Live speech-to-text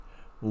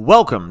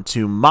Welcome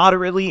to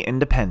Moderately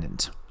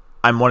Independent.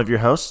 I'm one of your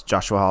hosts,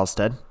 Joshua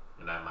Halstead.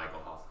 And I'm Michael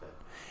Halstead.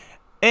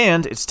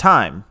 And it's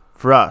time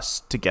for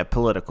us to get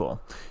political.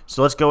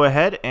 So let's go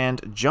ahead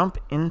and jump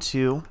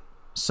into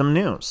some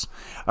news.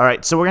 All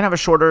right, so we're going to have a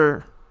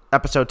shorter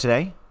episode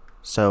today.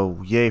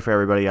 So yay for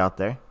everybody out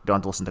there. Don't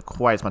have to listen to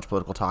quite as much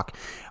political talk.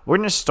 We're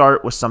going to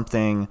start with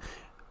something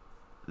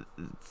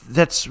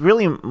that's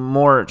really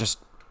more just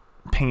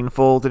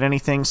painful than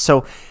anything.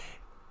 So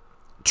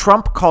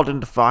Trump called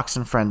into Fox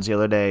and Friends the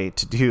other day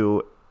to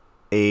do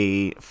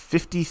a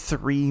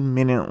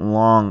 53-minute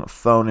long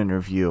phone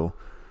interview,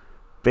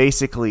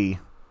 basically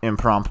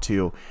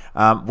impromptu,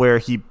 where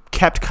he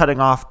kept cutting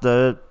off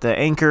the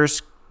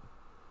anchors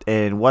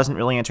and wasn't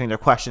really answering their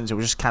questions. It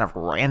was just kind of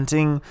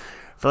ranting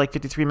for like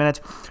 53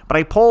 minutes. But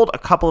I pulled a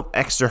couple of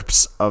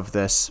excerpts of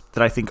this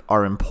that I think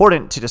are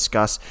important to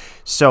discuss.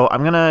 So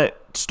I'm going to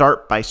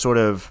start by sort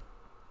of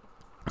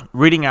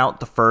reading out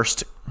the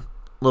first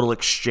little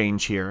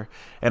exchange here,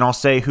 and I'll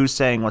say who's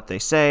saying what they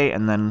say,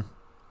 and then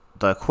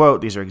the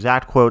quote. These are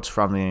exact quotes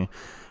from the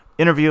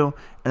interview, and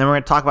then we're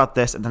going to talk about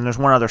this, and then there's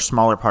one other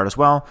smaller part as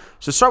well.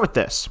 So start with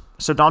this.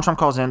 So Donald Trump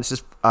calls in. This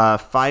is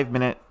 5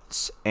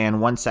 minutes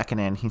and 1 second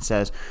in. He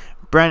says,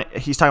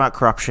 he's talking about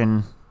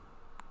corruption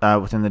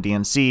within the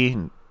DNC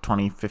in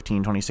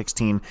 2015,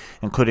 2016,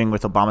 including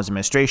with Obama's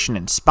administration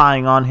and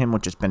spying on him,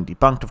 which has been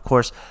debunked, of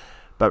course.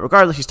 But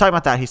regardless, he's talking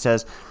about that. He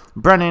says,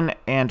 Brennan,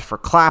 and for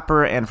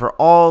Clapper, and for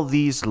all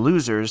these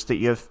losers that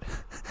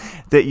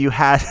you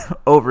had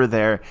over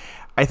there,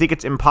 I think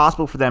it's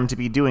impossible for them to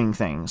be doing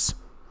things.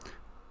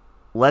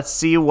 Let's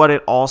see what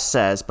it all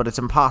says, but it's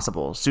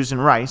impossible.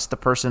 Susan Rice, the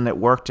person that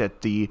worked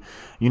at the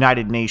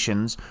United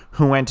Nations,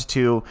 who went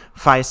after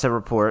FISA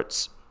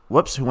reports,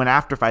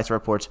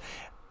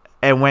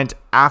 and went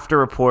after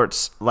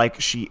reports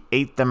like she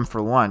ate them for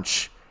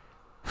lunch.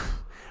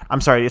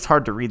 I'm sorry, it's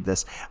hard to read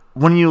this.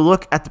 When you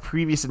look at the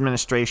previous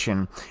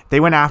administration, they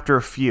went after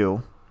a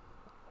few,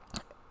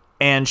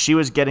 and she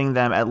was getting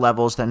them at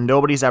levels that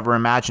nobody's ever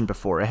imagined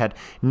before. It had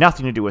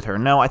nothing to do with her.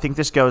 No, I think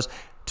this goes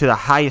to the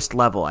highest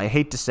level. I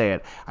hate to say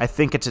it. I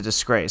think it's a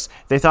disgrace.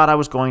 They thought I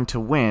was going to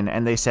win,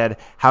 and they said,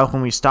 how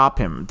can we stop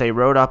him? They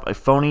wrote up a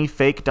phony,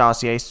 fake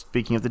dossier.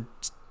 Speaking of the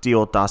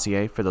Steele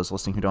dossier, for those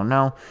listening who don't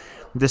know,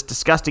 this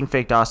disgusting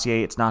fake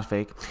dossier, it's not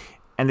fake,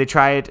 and they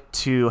tried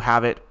to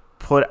have it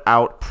put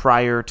out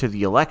prior to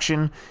the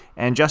election,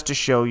 and just to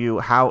show you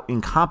how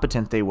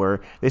incompetent they were,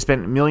 they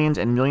spent millions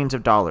and millions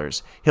of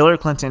dollars. Hillary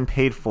Clinton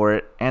paid for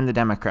it, and the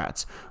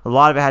Democrats. A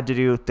lot of it had to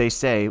do, they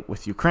say,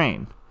 with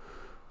Ukraine.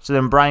 So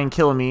then Brian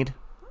Kilmeade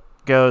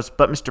goes,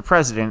 but Mr.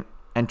 President,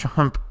 and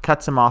Trump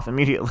cuts him off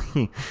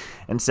immediately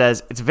and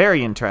says, it's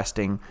very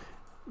interesting.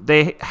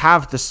 They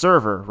have the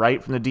server,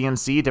 right, from the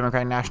DNC,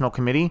 Democratic National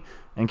Committee,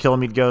 and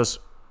Kilmeade goes,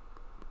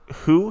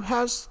 who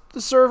has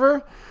the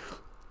server?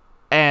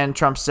 And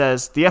Trump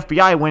says, the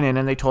FBI went in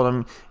and they told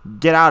him,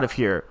 get out of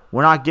here.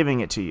 We're not giving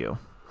it to you.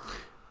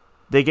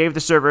 They gave the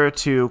server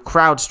to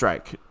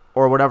CrowdStrike,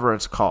 or whatever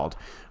it's called,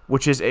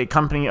 which is a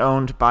company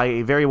owned by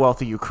a very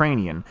wealthy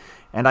Ukrainian.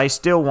 And I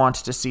still want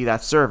to see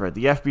that server.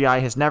 The FBI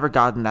has never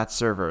gotten that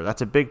server.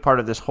 That's a big part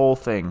of this whole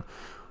thing.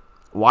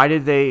 Why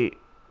did they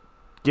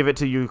give it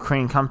to a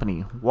Ukraine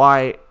company?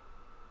 Why?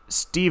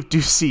 Steve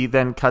Doocy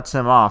then cuts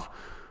him off.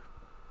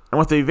 And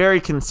with a very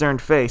concerned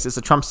face, as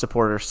a Trump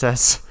supporter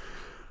says,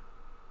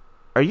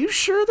 are you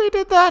sure they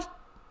did that?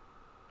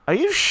 Are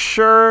you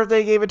sure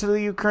they gave it to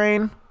the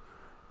Ukraine?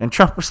 And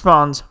Trump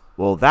responds,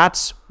 well,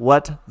 that's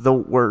what the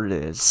word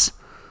is.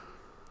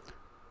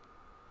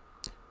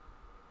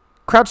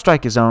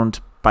 CrowdStrike is owned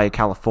by a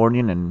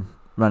Californian and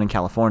run in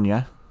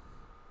California.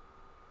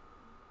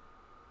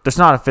 There's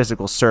not a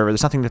physical server.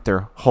 There's nothing that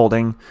they're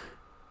holding.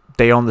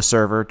 They own the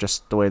server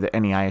just the way that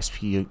any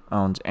ISP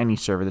owns any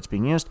server that's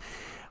being used.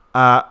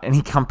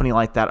 Any company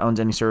like that owns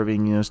any server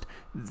being used.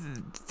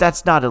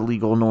 That's not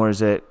illegal, nor is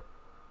it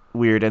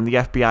weird. And the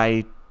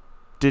FBI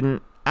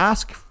didn't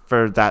ask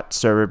for that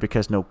server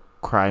because no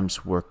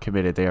crimes were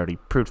committed. They already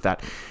proved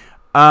that.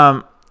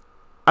 I'm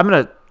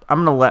gonna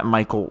let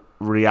Michael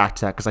react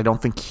to that because I don't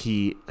think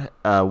he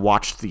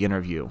watched the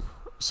interview.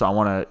 So I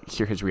want to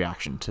hear his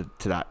reaction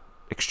to that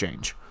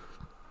exchange.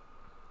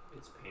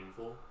 It's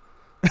painful.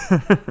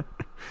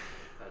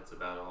 That's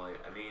about all.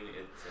 I mean,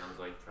 it sounds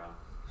like Trump.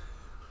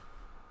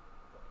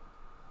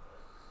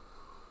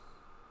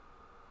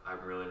 I'm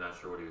really not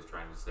sure what he was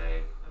trying to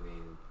say. I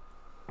mean,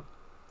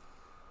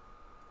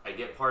 I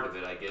get part of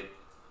it. I get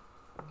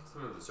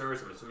some of the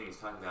servers. I'm assuming he's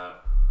talking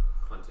about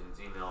Clinton's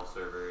email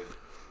server.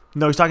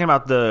 No, he's talking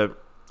about the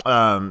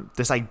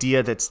this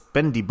idea that's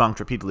been debunked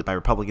repeatedly by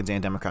Republicans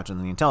and Democrats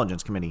in the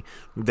Intelligence Committee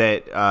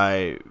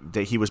that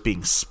he was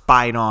being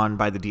spied on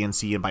by the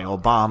DNC and by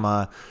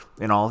Obama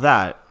and all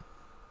that.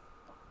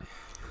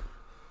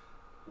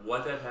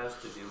 What that has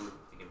to do with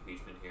the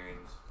impeachment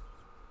hearings,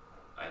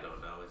 I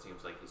don't know. It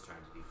seems like he's trying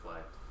to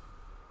deflect.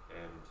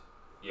 And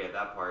yeah,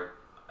 that part,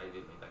 I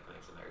did make that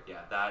connection there.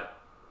 Yeah, that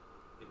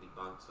been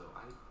debunked. So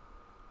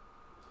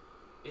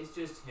it's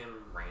just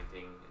him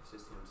ranting. It's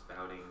just him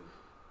spouting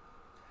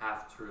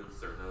half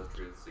truths or no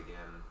truths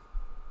again.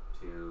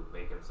 to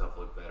make himself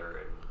look better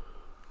and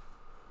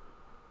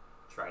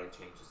try to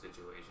change the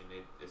situation.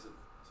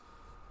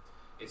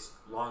 It's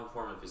long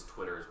form of his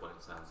Twitter is what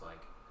it sounds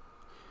like.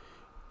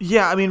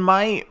 Yeah, I mean,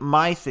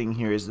 my thing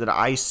here is that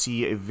I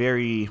see a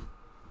very...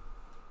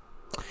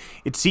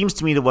 It seems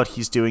to me that what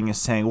he's doing is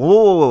saying,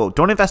 whoa,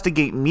 don't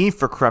investigate me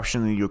for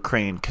corruption in the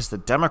Ukraine because the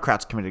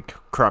Democrats committed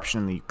corruption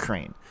in the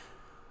Ukraine.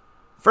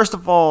 First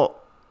of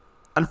all,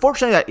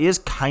 unfortunately, that is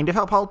kind of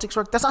how politics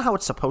work. That's not how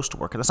it's supposed to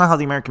work. That's not how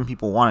the American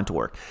people want it to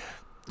work.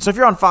 So if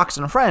you're on Fox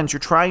and Friends, you're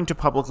trying to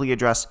publicly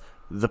address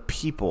the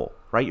people,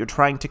 right? You're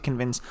trying to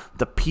convince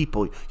the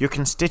people, your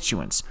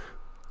constituents.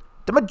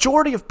 The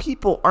majority of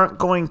people aren't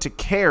going to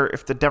care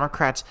if the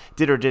Democrats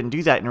did or didn't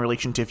do that in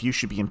relation to if you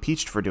should be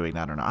impeached for doing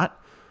that or not.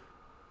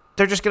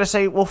 They're just going to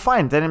say, well,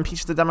 fine, then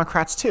impeach the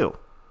Democrats too.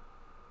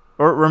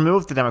 Or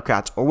remove the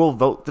Democrats, or we'll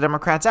vote the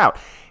Democrats out.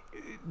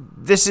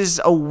 This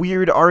is a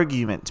weird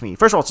argument to me.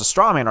 First of all, it's a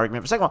straw man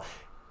argument. But second of all,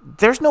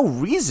 there's no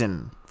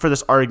reason for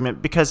this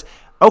argument because,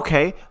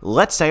 okay,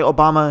 let's say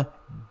Obama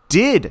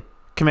did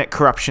commit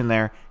corruption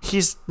there.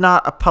 He's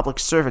not a public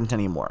servant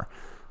anymore.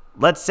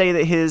 Let's say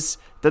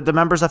that the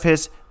members of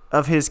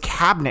his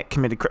cabinet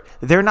committed corruption.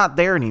 They're not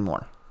there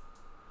anymore.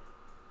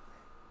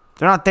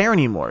 They're not there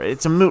anymore.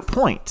 It's a moot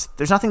point.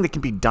 There's nothing that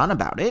can be done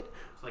about it.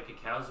 It's like a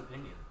cow's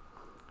opinion.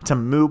 It's a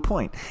moot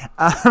point.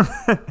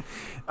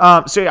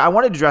 So yeah, I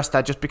wanted to address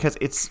that just because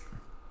it's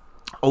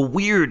a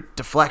weird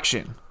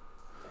deflection.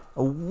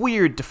 So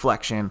we're going to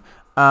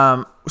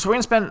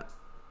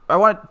I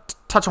want to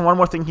touch on one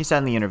more thing he said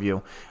in the interview.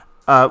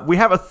 We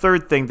have a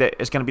third thing that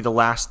is going to be the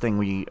last thing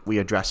we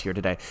address here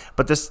today.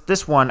 But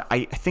this one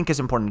I think is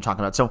important to talk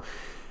about. So,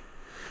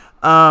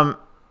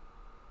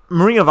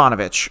 Maria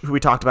Yovanovitch, who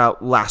we talked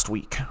about last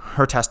week,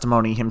 her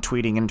testimony, him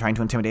tweeting and trying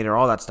to intimidate her,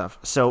 all that stuff.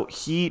 So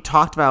he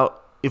talked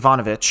about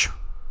Yovanovitch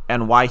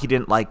and why he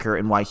didn't like her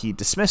and why he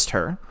dismissed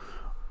her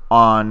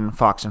on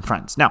Fox and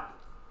Friends. Now,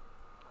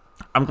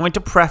 I'm going to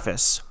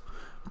preface,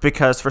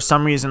 because for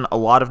some reason a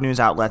lot of news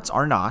outlets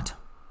are not.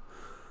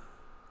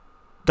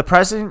 The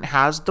president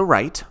has the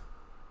right,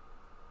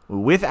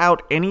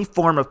 without any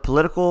form of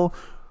political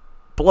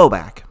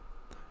blowback,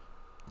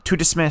 to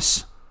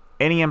dismiss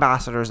any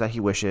ambassadors that he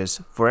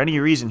wishes, for any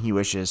reason he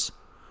wishes,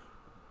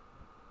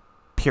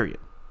 period.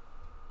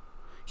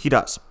 He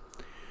does.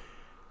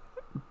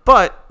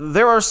 But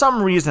there are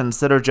some reasons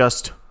that are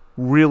just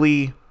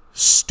really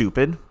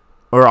stupid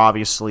or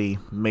obviously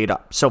made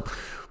up. So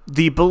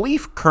the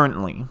belief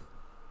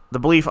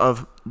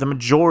of the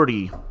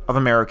majority of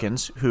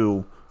Americans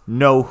who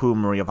know who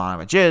Maria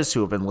Yovanovitch is, who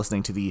have been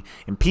listening to the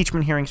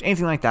impeachment hearings,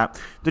 anything like that,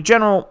 the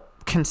general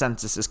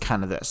consensus is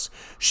kind of this.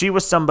 She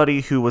was somebody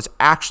who was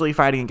actually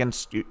fighting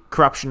against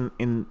corruption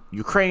in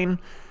Ukraine.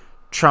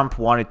 Trump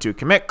wanted to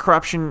commit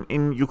corruption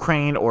in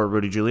Ukraine, or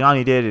Rudy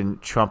Giuliani did,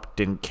 and Trump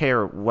didn't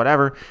care,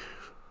 whatever.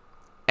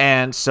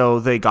 And so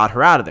they got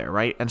her out of there,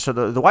 right? And so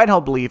the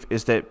Whitehall belief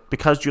is that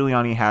because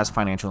Giuliani has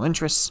financial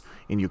interests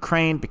in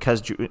Ukraine,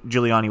 because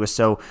Giuliani was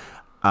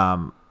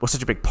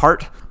such a big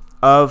part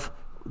of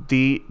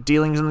the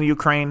dealings in the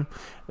Ukraine,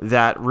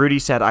 that Rudy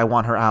said, I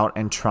want her out,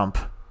 and Trump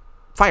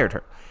fired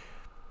her.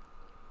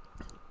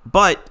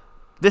 But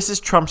this is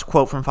Trump's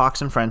quote from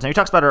Fox and Friends. Now, he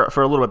talks about her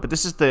for a little bit, but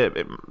this is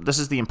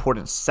the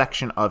important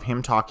section of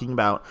him talking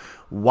about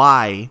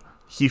why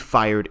he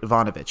fired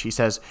Yovanovitch. He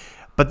says,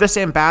 but this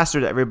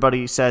ambassador that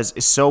everybody says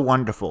is so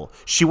wonderful,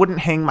 she wouldn't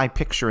hang my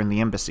picture in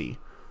the embassy.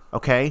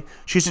 Okay?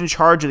 She's in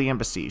charge of the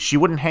embassy. She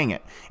wouldn't hang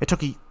it. It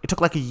took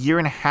like a year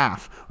and a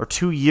half or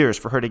 2 years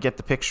for her to get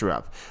the picture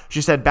up.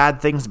 She said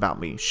bad things about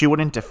me. She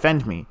wouldn't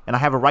defend me, and I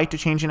have a right to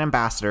change an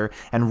ambassador,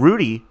 and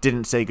Rudy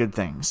didn't say good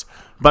things.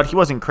 But he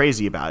wasn't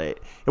crazy about it.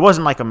 It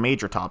wasn't like a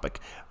major topic.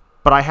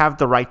 But I have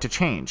the right to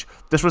change.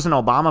 This was an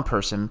Obama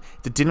person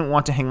that didn't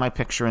want to hang my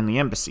picture in the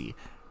embassy.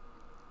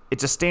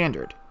 It's a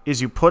standard,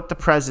 is you put the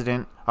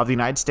president of the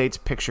United States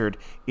pictured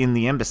in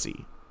the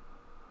embassy.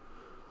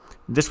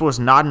 This was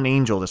not an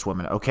angel, this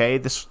woman,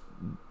 okay?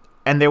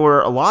 And there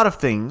were a lot of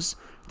things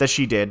that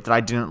she did that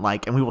I didn't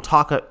like, and we will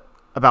talk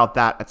about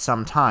that at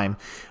some time.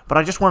 But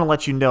I just want to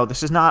let you know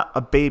this is not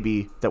a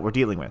baby that we're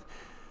dealing with.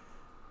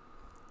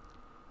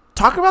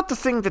 Talk about the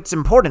thing that's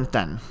important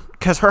then,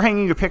 because her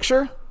hanging your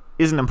picture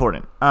isn't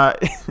important.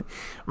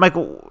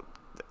 Michael,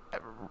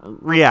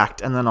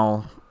 react, and then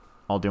I'll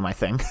do my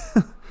thing.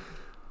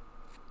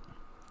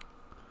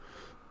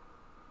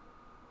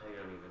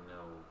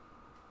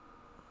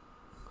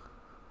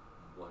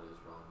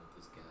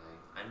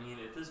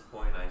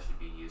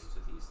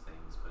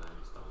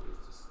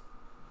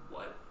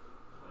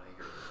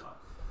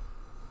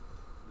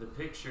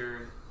 The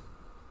picture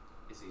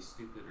is a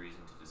stupid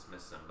reason to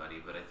dismiss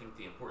somebody, but I think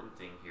the important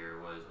thing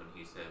here was when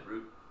he said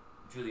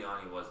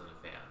Giuliani wasn't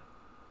a fan.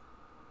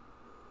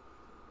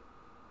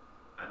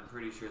 I'm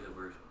pretty sure that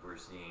we're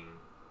seeing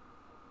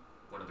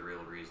one of the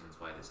real reasons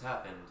why this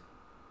happened,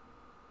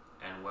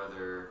 and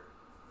whether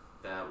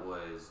that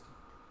was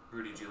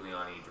Rudy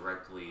Giuliani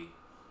directly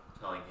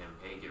telling him,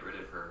 hey, get rid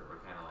of her, or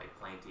kind of like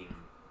planting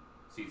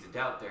seeds of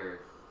doubt there.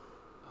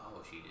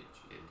 Oh, she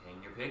didn't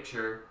hang your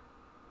picture.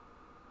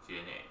 She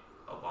didn't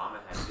Obama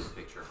had his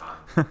picture hung.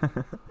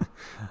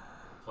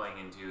 Playing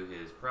into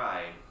his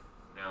pride,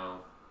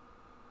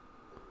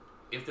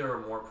 if there are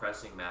more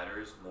pressing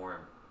matters,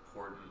 more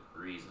important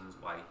reasons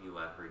why he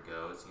let her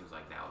go, it seems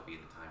like now would be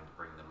the time to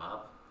bring them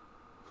up.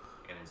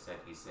 And instead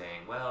he's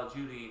saying, well,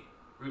 Rudy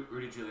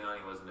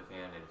Giuliani wasn't a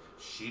fan, and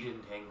she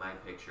didn't hang my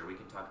picture. We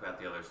can talk about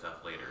the other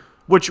stuff later.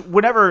 Which,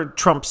 whenever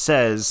Trump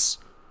says,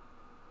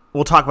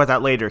 we'll talk about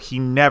that later, he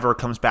never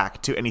comes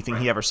back to anything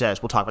he ever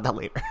says, we'll talk about that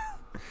later.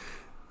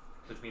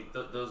 Which means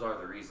those are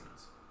the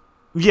reasons.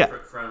 Yeah.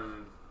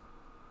 From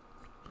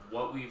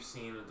what we've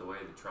seen of the way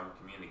that Trump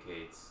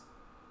communicates,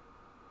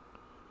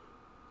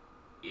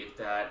 if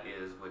that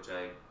is, which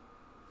I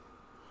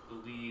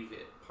believe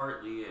it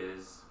partly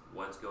is,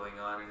 what's going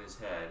on in his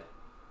head,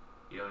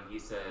 and he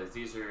says,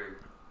 these are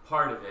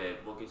part of it,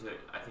 we'll get to it.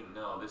 I think,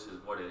 no, this is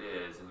what it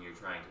is, and you're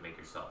trying to make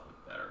yourself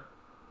look better.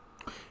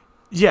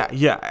 Yeah.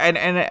 And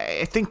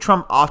I think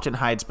Trump often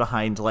hides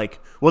behind, there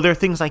are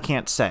things I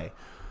can't say.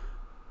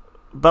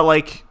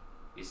 But,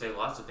 you say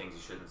lots of things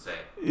you shouldn't say.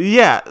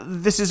 Yeah,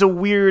 this is a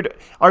weird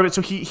argument.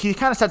 So he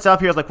kind of sets it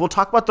up here as, we'll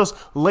talk about those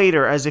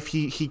later, as if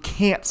he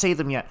can't say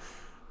them yet.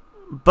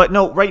 But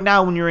no, right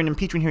now when you're in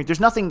impeachment hearing,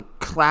 there's nothing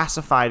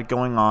classified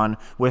going on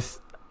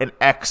with an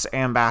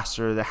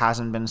ex-ambassador that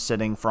hasn't been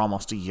sitting for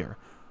almost a year.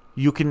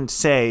 You can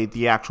say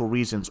the actual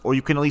reasons, or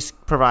you can at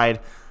least provide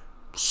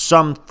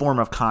some form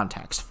of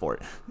context for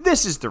it.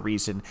 This is the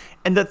reason.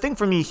 And the thing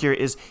for me here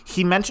is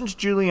he mentions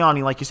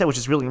Giuliani, like you said, which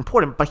is really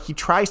important, but he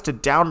tries to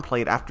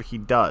downplay it after he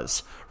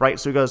does, right?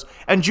 So he goes,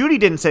 and Rudy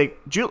didn't say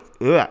good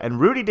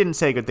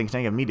things,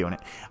 not even me doing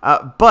it,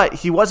 but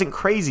he wasn't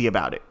crazy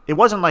about it. It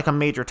wasn't like a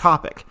major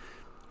topic.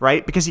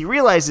 Right? Because he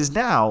realizes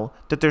now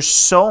that there's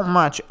so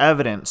much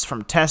evidence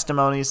from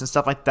testimonies and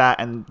stuff like that,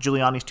 and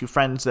Giuliani's two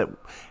friends that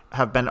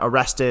have been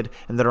arrested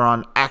and that are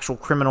on actual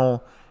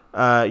criminal,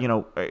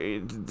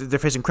 they're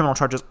facing criminal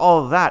charges,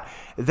 all of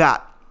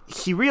that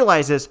he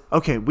realizes,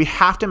 okay, we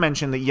have to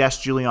mention that,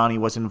 yes, Giuliani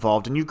was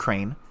involved in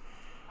Ukraine.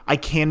 I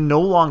can no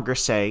longer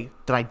say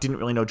that I didn't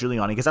really know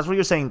Giuliani, because that's what he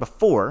was saying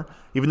before,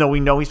 even though we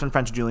know he's been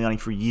friends with Giuliani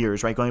for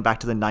years, right? Going back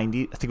to the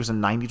 90s, I think it was the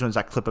 90s when there's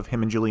that clip of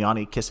him and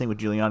Giuliani kissing with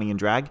Giuliani in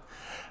drag.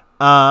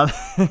 That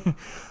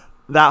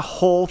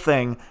whole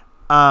thing.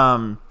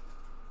 So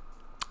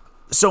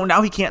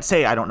now he can't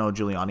say, I don't know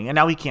Giuliani. And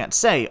now he can't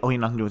say, oh, he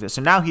had nothing to do with this.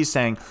 So now he's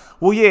saying,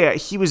 well, yeah,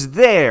 he was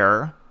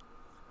there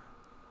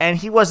and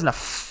he wasn't a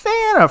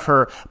fan of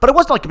her, but it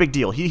wasn't like a big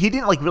deal. He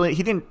didn't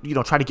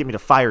try to get me to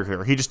fire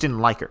her. He just didn't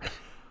like her.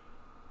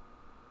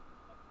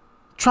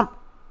 Trump,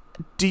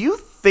 do you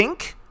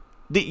think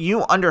that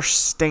you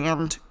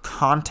understand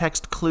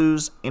context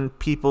clues in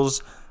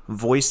people's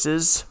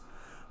voices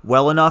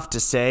well enough to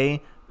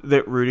say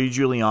that Rudy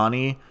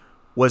Giuliani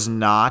was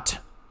not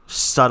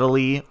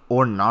subtly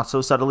or not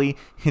so subtly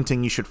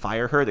hinting you should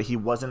fire her, that he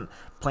wasn't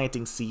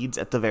planting seeds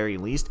at the very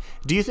least?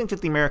 Do you think that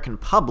the American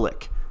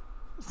public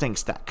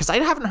thinks that? Because I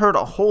haven't heard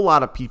a whole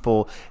lot of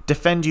people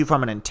defend you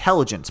from an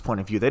intelligence point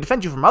of view. They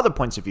defend you from other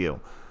points of view.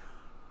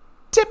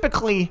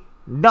 Typically,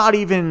 not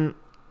even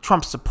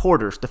Trump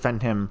supporters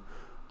defend him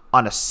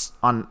on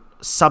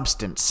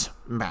substance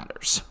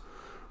matters,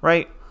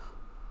 right?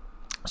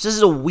 So this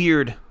is a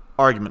weird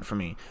argument for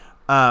me.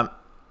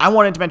 I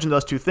wanted to mention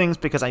those two things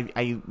because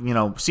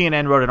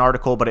CNN wrote an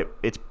article, but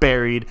it's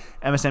buried.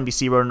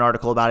 MSNBC wrote an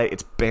article about it.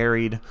 It's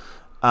buried.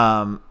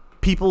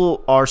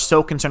 People are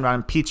so concerned about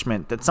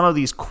impeachment that some of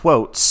these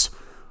quotes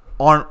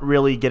aren't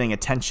really getting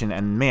attention.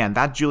 And man,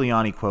 that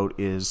Giuliani quote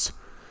is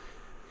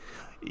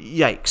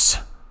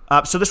yikes.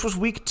 So this was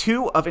week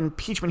 2 of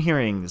impeachment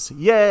hearings.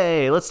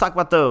 Yay! Let's talk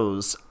about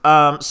those.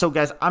 So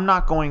guys, I'm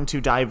not going to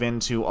dive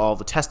into all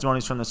the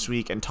testimonies from this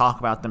week and talk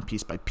about them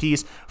piece by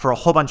piece for a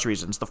whole bunch of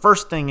reasons. The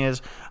first thing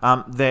is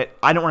that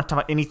I don't want to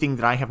talk about anything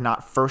that I have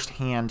not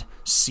firsthand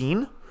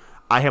seen.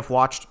 I have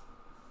watched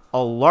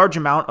a large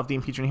amount of the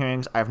impeachment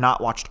hearings. I have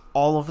not watched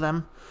all of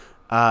them.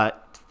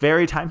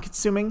 Very time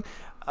consuming.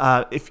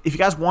 If you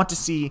guys want to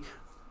see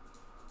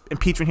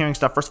impeachment hearing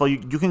stuff, first of all, you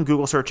can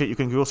Google search it. You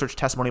can Google search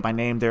testimony by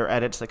name. There are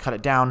edits that cut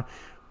it down.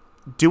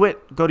 Do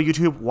it. Go to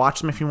YouTube.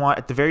 Watch them if you want.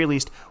 At the very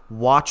least,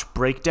 watch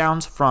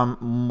breakdowns from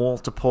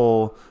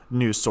multiple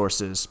news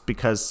sources,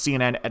 because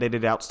CNN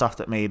edited out stuff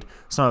that made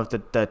some of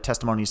the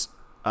testimonies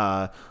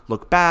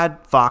look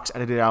bad. Fox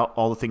edited out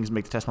all the things that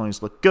make the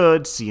testimonies look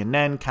good.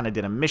 CNN kind of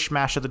did a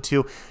mishmash of the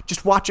two.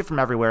 Just watch it from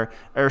everywhere.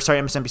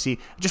 MSNBC.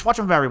 Just watch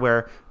them from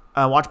everywhere.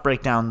 Watch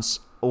breakdowns,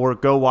 or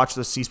go watch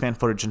the C-SPAN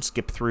footage and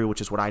skip through,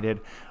 which is what I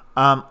did.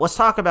 Let's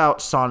talk about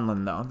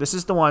Sondland, though. This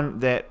is the one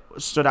that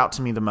stood out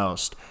to me the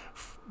most,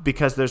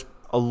 because there's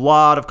a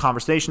lot of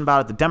conversation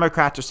about it. The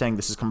Democrats are saying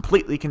this is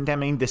completely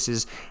condemning. This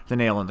is the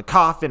nail in the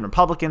coffin.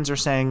 Republicans are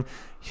saying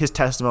his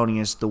testimony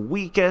is the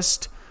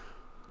weakest.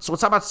 So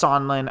let's talk about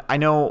Sondland. I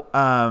know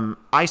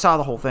I saw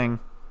the whole thing.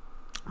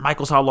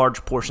 Michael saw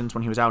large portions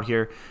when he was out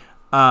here.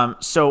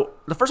 So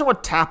the first I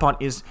want to tap on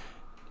is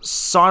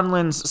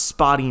Sondland's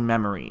spotty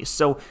memory.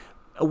 So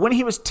when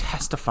he was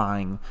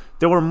testifying,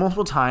 there were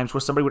multiple times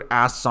where somebody would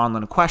ask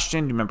Sondland a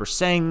question. Do you remember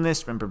saying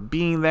this? Remember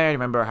being there? Do you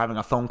remember having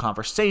a phone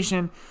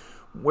conversation?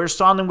 where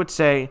Sondland would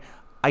say,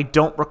 I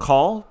don't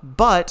recall,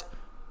 but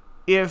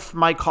if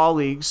my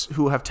colleagues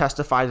who have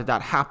testified that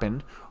that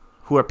happened,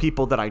 who are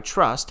people that I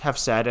trust, have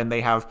said, and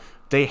they have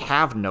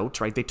notes,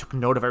 right? They took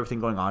note of everything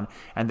going on,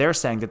 and they're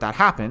saying that that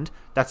happened.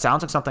 That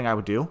sounds like something I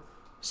would do.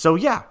 So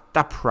yeah,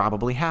 that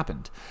probably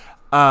happened.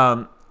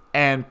 And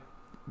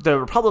the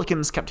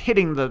Republicans kept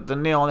hitting the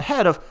nail on the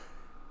head of,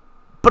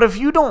 but if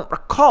you don't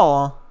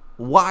recall,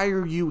 why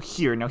are you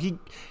here? Now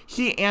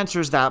he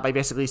answers that by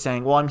basically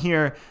saying, well, I'm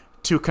here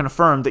to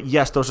confirm that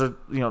yes, those are,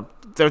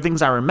 there are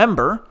things I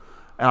remember,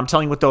 and I'm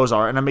telling you what those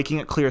are, and I'm making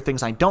it clear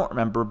things I don't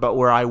remember, but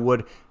where I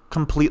would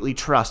completely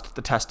trust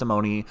the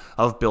testimony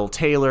of Bill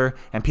Taylor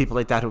and people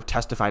like that who have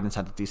testified and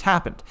said that these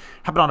happened.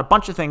 Happened on a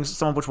bunch of things,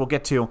 some of which we'll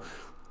get to.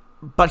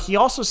 But he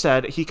also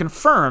said, he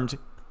confirmed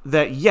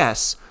that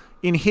yes,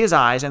 in his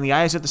eyes and the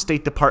eyes of the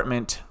State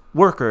Department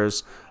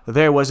workers,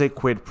 there was a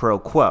quid pro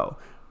quo.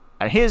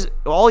 And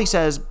all he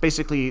says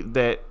basically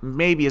that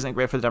maybe isn't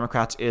great for the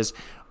Democrats is,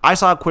 I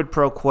saw a quid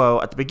pro quo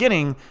at the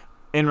beginning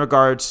in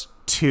regards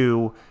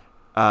to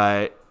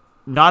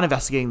not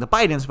investigating the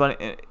Bidens, but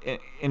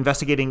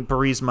investigating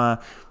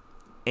Burisma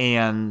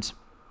and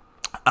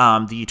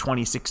the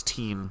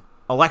 2016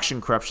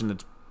 election corruption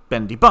that's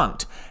been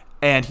debunked.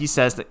 And he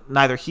says that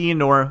neither he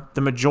nor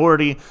the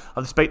majority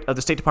of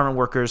the State Department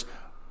workers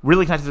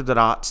really connected the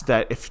dots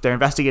that if they're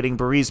investigating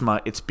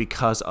Burisma, it's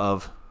because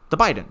of the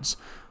Bidens.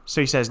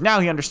 So he says now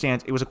he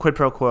understands it was a quid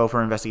pro quo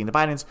for investigating the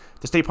Bidens.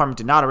 The State Department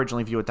did not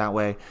originally view it that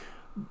way.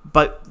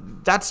 But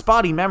that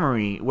spotty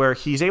memory where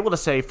he's able to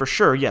say for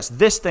sure, yes,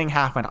 this thing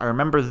happened, I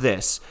remember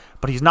this,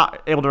 but he's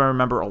not able to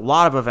remember a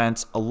lot of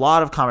events, a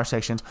lot of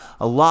conversations,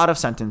 a lot of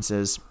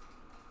sentences.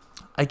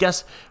 I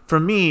guess for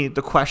me,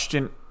 the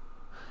question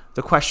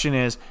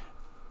is,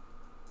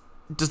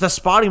 does the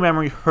spotty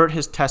memory hurt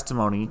his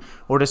testimony,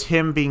 or does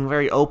him being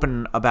very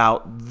open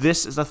about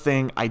this is a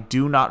thing I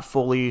do not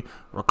fully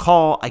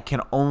recall, I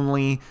can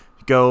only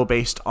go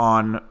based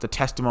on the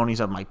testimonies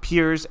of my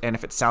peers, and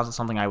if it sounds like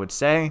something I would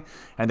say,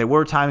 and there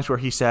were times where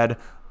he said,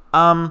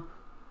 I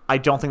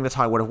don't think that's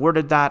how I would have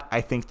worded that,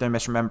 I think they're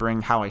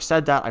misremembering how I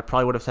said that, I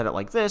probably would have said it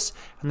like this,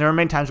 and there were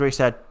many times where he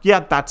said, yeah,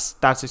 that's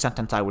a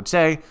sentence I would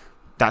say,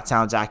 that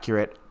sounds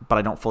accurate, but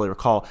I don't fully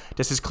recall.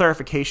 Does his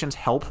clarifications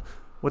help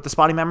with the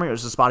spotty memory, or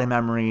does the spotty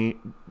memory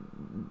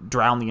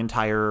drown the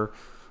entire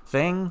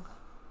thing?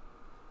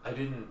 I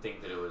didn't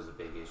think that it was a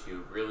big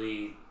issue.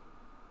 Really,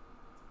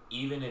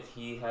 even if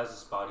he has a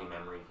spotty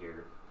memory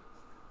here,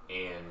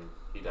 and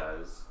he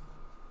does,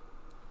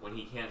 when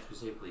he can't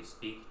specifically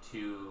speak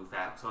to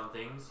facts on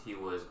things, he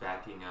was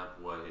backing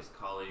up what his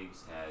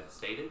colleagues had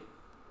stated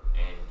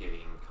and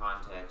giving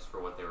context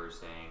for what they were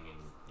saying, and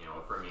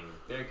affirming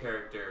their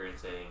character and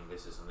saying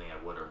this is something I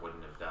would or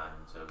wouldn't have done,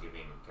 so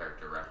giving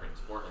character reference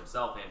for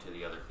himself and to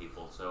the other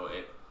people. So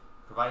it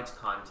provides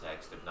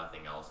context, if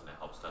nothing else, and it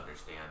helps to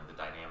understand the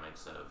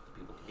dynamics of the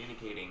people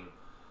communicating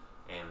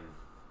and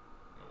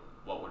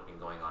what would have been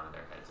going on in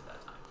their heads at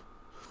that time.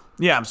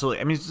 Yeah,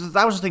 absolutely. I mean,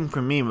 that was the thing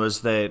for me,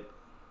 was that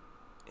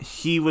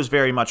he was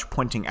very much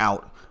pointing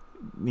out,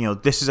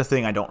 this is a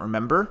thing I don't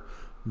remember,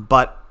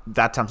 but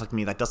that sounds like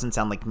me, that doesn't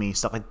sound like me,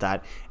 stuff like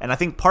that. And I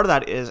think part of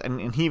that is,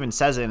 and he even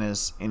says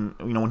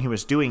when he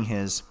was doing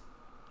his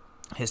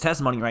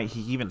testimony, right, he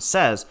even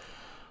says,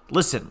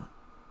 listen,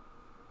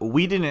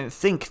 we didn't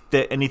think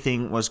that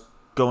anything was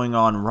going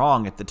on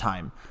wrong at the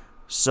time,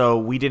 so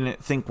we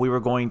didn't think we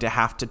were going to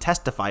have to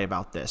testify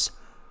about this,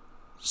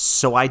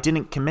 so I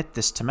didn't commit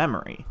this to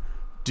memory.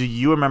 Do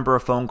you remember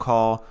a phone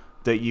call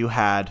that you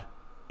had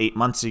 8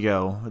 months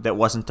ago that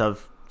wasn't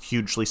of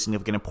hugely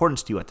significant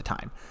importance to you at the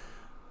time?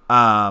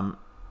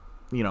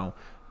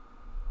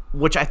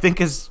 Which I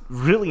think is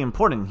really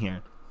important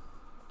here.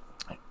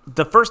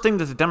 The first thing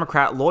that the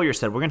Democrat lawyer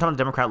said, we're going to talk about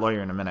the Democrat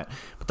lawyer in a minute,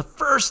 but the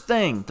first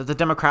thing that the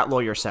Democrat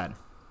lawyer said,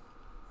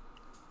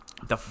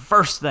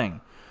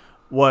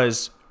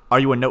 was, are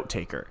you a note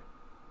taker?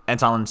 And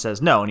Sondland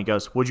says no, and he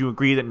goes, would you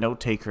agree that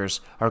note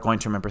takers are going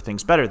to remember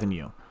things better than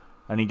you?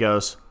 And he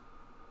goes,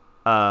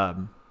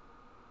 some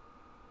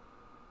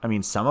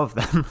of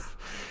them.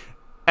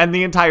 And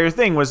the entire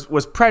thing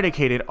was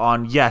predicated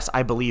on, yes,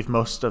 I believe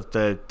most of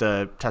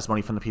the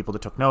testimony from the people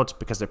that took notes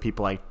because they're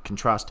people I can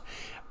trust.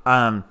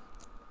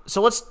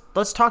 So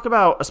let's talk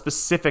about a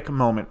specific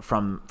moment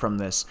from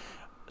this.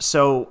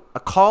 So a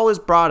call is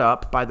brought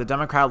up by the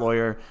Democrat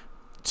lawyer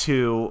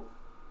to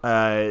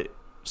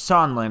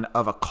Sondland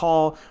of a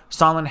call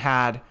Sondland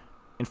had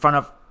in front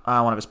of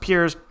one of his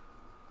peers.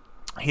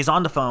 He's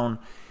on the phone.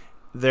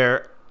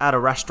 They're at a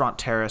restaurant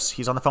terrace.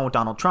 He's on the phone with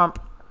Donald Trump.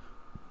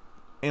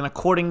 And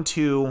according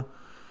to,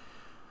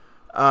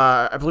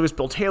 I believe it was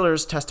Bill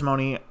Taylor's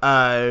testimony,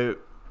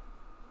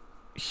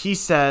 he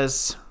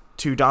says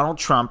to Donald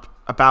Trump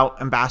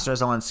about Ambassador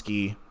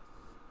Zelensky.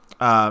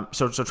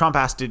 So Trump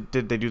asked,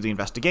 did they do the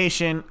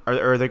investigation?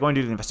 Are they going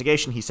to do the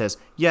investigation? He says,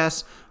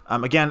 yes.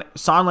 Again,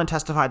 Sondland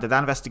testified that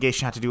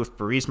investigation had to do with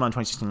Burisma in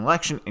 2016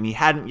 election, and he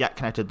hadn't yet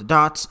connected the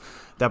dots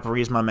that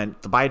Burisma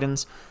meant the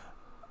Bidens.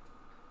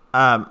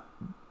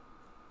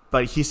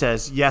 But he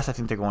says, yes, I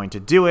think they're going to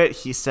do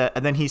it.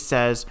 And then he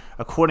says,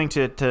 according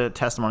to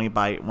testimony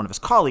by one of his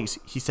colleagues,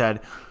 he said,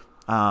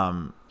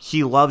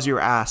 he loves your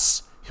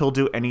ass. He'll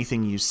do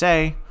anything you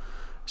say.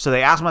 So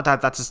they ask him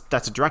about that.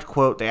 That's a direct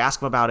quote. They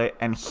ask him about it,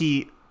 and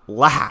he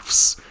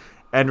laughs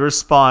and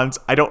responds,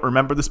 I don't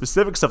remember the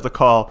specifics of the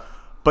call,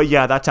 but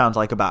yeah, that sounds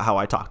like about how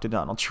I talked to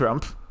Donald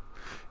Trump.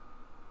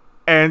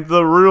 And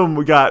the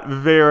room got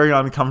very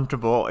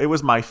uncomfortable. It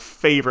was my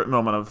favorite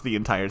moment of the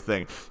entire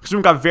thing. The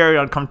room got very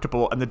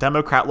uncomfortable, and the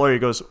Democrat lawyer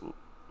goes,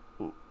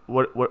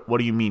 What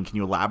do you mean? Can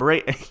you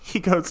elaborate? And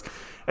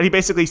he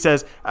basically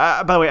says,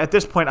 by the way, at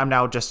this point, I'm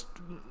now just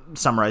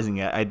summarizing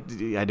it. I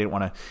didn't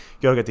want to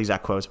go get the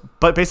exact quotes.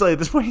 But basically, at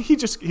this point, he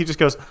just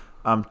goes,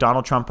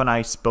 Donald Trump and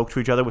I spoke to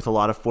each other with a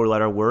lot of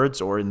 4-letter words,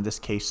 or in this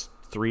case,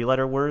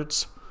 3-letter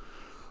words.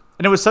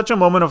 And it was such a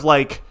moment of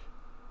like,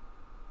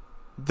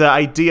 the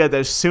idea that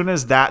as soon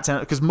as that,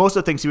 because most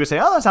of the things he would say,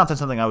 oh, that sounds like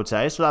something I would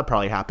say, so that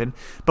probably happened.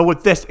 But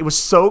with this, it was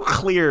so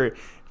clear,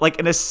 like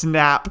in a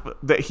snap,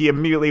 that he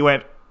immediately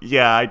went,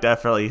 yeah, I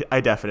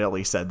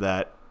definitely said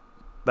that.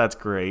 That's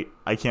great.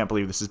 I can't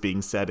believe this is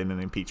being said in an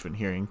impeachment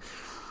hearing.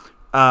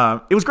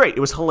 It was great. It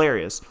was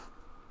hilarious.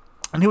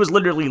 And he was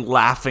literally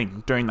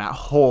laughing during that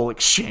whole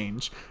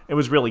exchange. It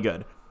was really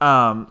good.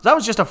 That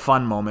was just a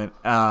fun moment.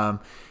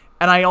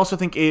 And I also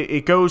think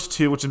it goes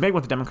to, which is maybe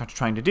what the Democrats are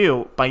trying to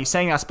do, by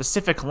saying that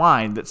specific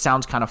line that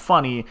sounds kind of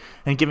funny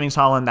and giving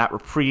Sondland that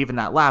reprieve and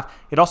that laugh,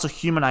 it also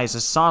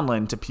humanizes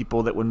Sondland to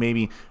people that would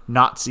maybe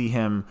not see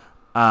him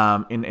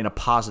in a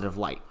positive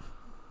light.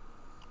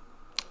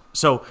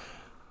 So,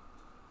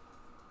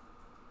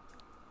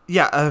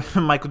 yeah,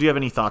 Michael, do you have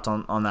any thoughts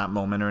on that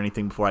moment or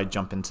anything before I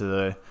jump into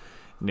the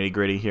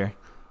nitty-gritty here?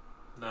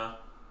 No.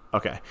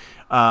 Okay.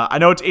 I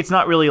know it's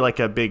not really like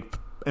a big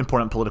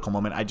important political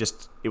moment.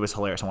 It was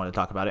hilarious. I wanted to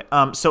talk about it.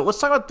 So let's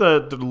talk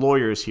about the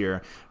lawyers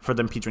here for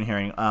the impeachment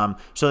hearing.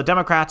 So the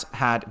Democrats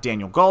had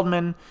Daniel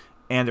Goldman,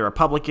 and the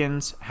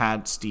Republicans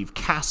had Steve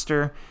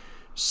Castor.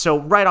 So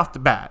right off the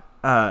bat,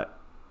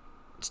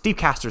 Steve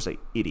Castor's an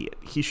idiot.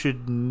 He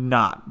should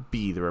not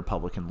be the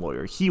Republican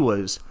lawyer. He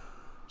was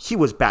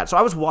bad. So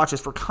I was watching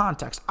this for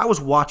context. I was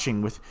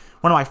watching with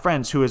one of my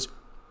friends who is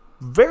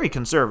very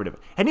conservative,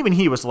 and even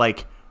he was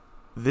like,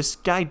 this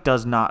guy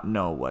does not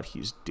know what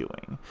he's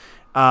doing.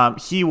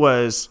 He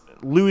was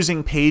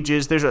losing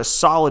pages. There's a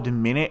solid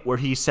minute where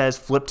he says,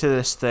 flip to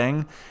this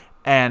thing,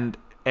 and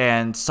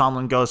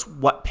Sondland goes,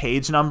 what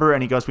page number?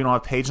 And he goes, we don't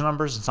have page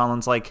numbers. And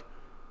Sondland's like,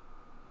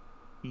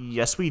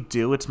 yes, we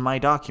do. It's my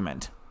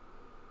document.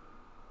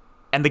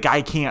 And the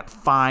guy can't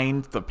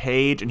find the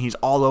page, and he's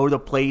all over the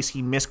place.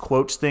 He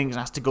misquotes things and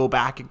has to go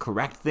back and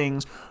correct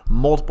things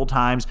multiple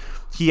times.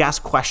 He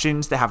asks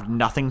questions that have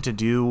nothing to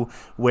do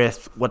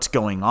with what's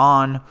going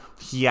on.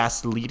 He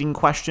asks leading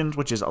questions,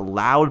 which is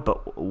allowed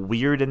but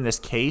weird in this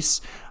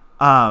case.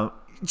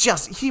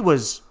 He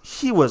was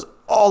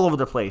all over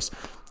the place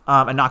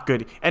and not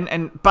good.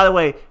 And by the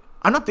way,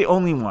 I'm not the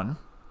only one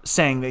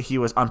saying that he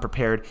was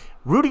unprepared.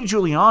 Rudy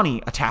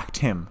Giuliani attacked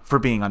him for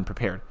being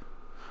unprepared.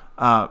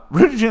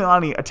 Rudy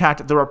Giuliani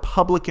attacked the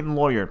Republican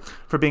lawyer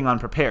for being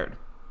unprepared.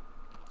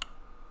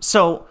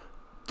 So,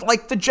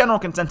 like, the general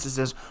consensus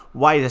is,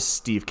 why is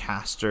Steve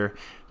Castor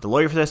the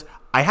lawyer for this?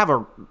 I have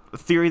a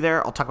theory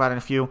there. I'll talk about it in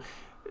a few.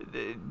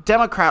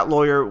 Democrat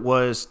lawyer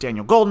was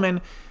Daniel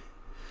Goldman.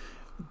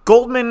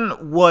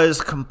 Goldman was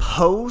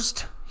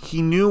composed.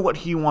 He knew what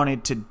he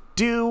wanted to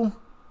do.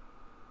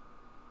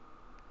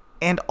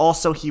 And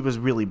also, he was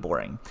really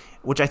boring,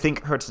 which I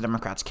think hurts the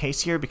Democrats'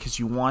 case here, because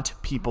you want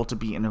people to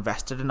be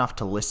invested enough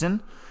to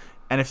listen.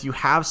 And if you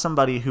have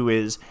somebody who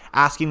is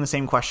asking the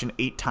same question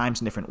 8 times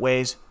in different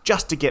ways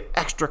just to get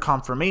extra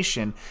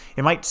confirmation,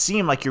 it might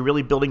seem like you're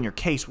really building your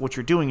case. What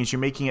you're doing is you're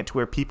making it to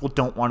where people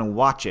don't want to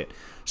watch it.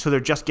 So they're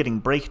just getting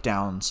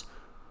breakdowns,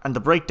 and the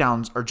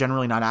breakdowns are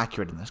generally not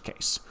accurate in this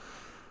case.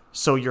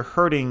 So you're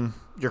hurting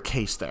your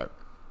case there.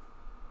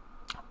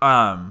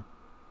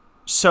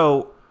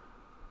 So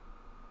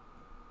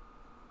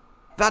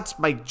that's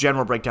my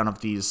general breakdown of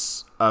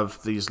these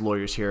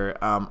lawyers here.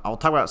 I'll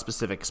talk about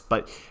specifics,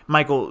 but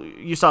Michael,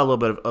 you saw a little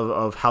bit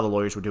of how the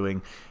lawyers were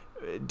doing.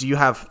 Do you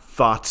have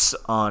thoughts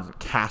on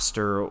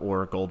Castor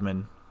or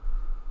Goldman?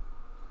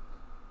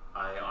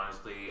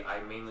 I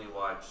mainly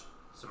watched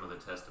some of the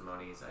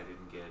testimonies. I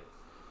didn't get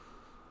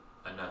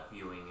enough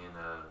viewing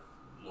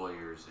in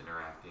lawyers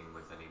interacting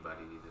with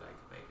anybody that I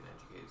could make an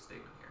educated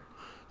statement here.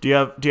 Do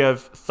you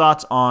have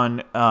thoughts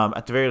on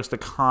at the very least the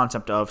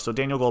concept of, so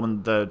Daniel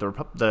Goldman,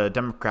 the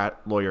Democrat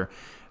lawyer,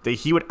 that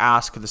he would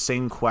ask the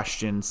same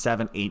question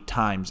 7-8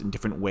 times in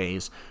different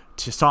ways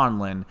to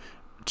Sondland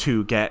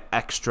to get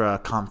extra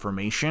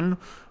confirmation?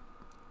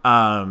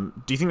 Do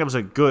you think that was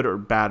a good or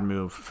bad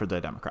move for the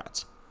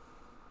Democrats?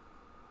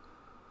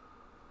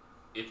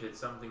 If it's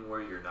something where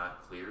you're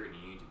not clear and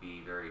you need to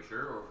be very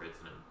sure, or if it's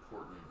an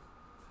important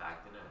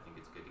fact in it, I think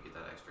it's good to get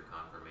that extra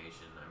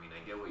confirmation. I mean,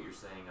 I get what you're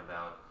saying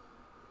about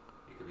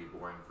it could be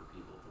boring for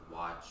people to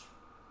watch.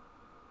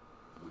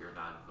 We are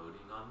not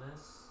voting on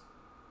this.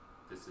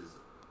 This is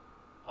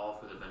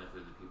all for the benefit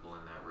of the people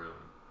in that room.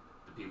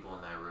 The people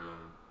in that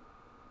room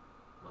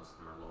Most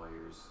of them are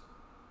lawyers.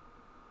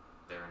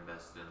 They're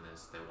invested in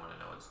this. They want to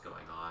know what's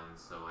going on.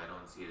 So I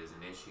don't see it as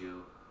an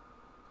issue.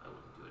 I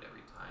wouldn't do it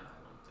every time, I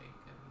don't think.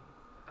 I mean,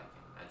 I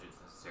can't imagine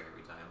it's necessary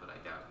every time, but I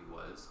doubt he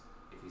was.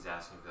 If he's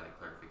asking for that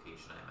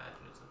clarification, I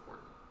imagine it's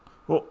important.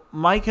 Well,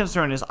 my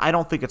concern is I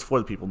don't think it's for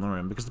the people in the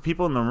room, because the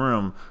people in the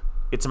room,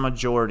 it's a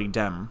majority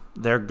Dem.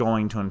 They're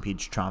going to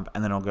impeach Trump,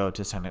 and then it'll go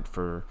to Senate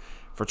for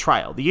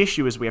trial. The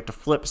issue is we have to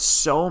flip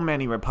so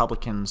many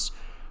Republicans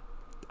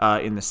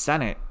in the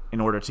Senate in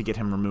order to get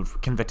him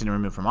convicted and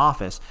removed from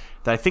office,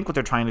 that I think what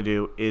they're trying to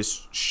do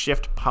is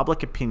shift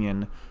public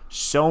opinion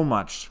so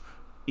much,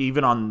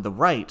 even on the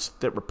right,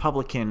 that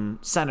Republican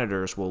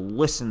senators will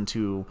listen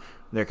to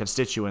their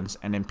constituents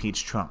and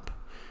impeach Trump.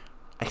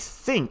 I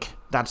think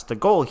that's the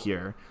goal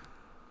here.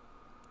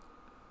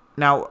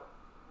 Now,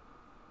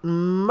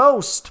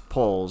 most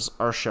polls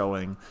are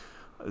showing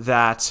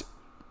that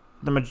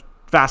the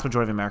vast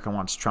majority of America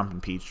wants Trump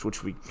impeached,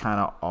 which we kind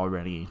of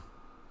already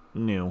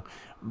knew.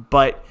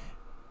 But,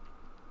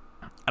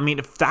 I mean,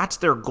 if that's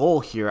their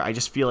goal here, I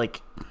just feel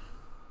like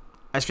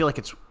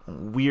it's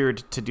weird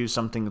to do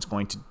something that's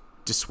going to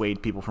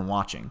dissuade people from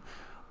watching.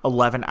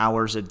 11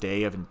 hours a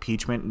day of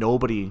impeachment.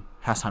 Nobody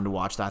has time to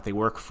watch that. They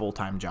work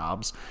full-time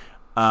jobs.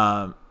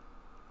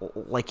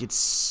 It's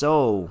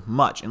so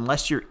much.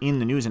 Unless you're in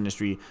the news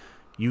industry,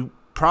 you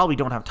probably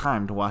don't have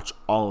time to watch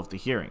all of the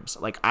hearings.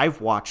 Like,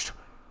 I've watched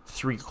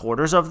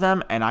 3/4 of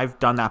them, and I've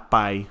done that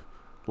by,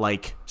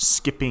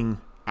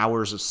 skipping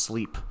hours of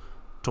sleep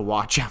to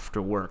watch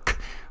after work.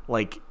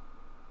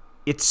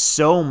 It's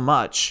so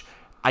much.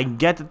 I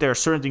get that there are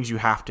certain things you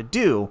have to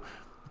do,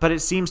 but it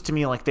seems to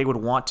me like they would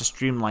want to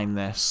streamline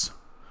this,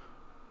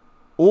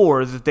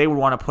 or that they would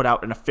want to put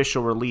out an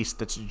official release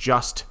that's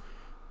just,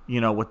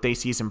 what they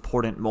see as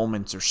important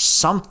moments or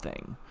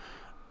something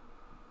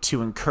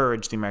to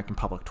encourage the American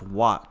public to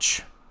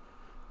watch,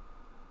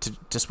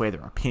 to sway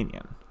their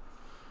opinion.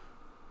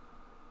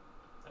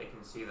 I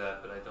can see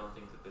that, but I don't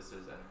think that this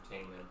is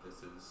entertainment.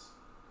 This is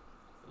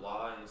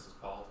law, and this is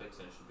politics,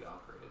 and it should be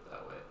operated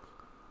that way.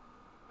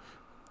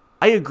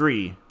 I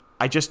agree.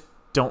 I just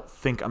don't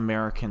think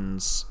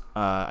Americans...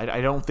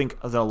 I don't think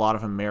that a lot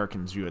of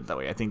Americans view it that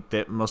way. I think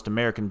that most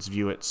Americans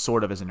view it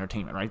sort of as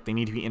entertainment, right? They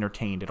need to be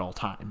entertained at all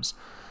times.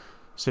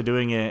 So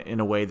doing it in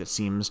a way that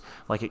seems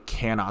like it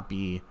cannot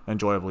be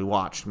enjoyably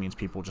watched means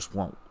people just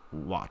won't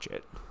watch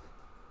it.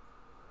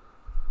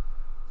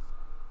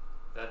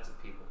 That's a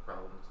people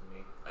problem to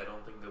me. I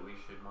don't think that we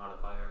should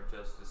modify our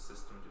justice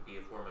system to be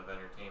a form of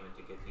entertainment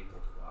to get people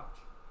to watch.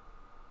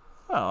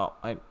 Well,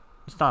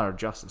 it's not our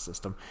justice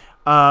system.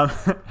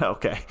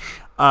 Okay.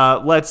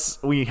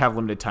 We have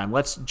limited time.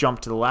 Let's jump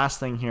to the last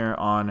thing here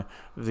on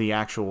the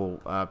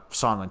actual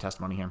Sondland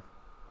testimony here.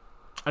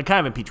 Kind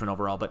of impeachment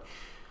overall, but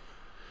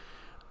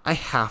I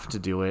have to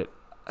do it.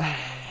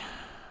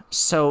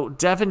 So,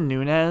 Devin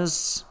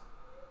Nunes,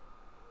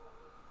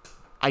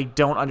 I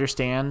don't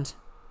understand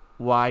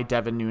why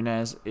Devin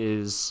Nunes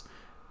is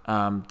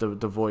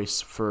the voice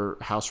for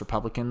House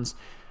Republicans.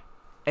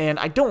 And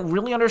I don't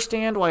really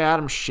understand why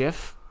Adam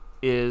Schiff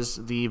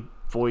is the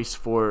voice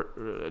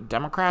for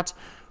Democrats.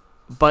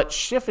 But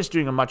Schiff is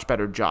doing a much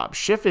better job.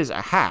 Schiff is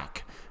a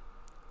hack.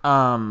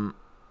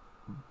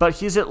 But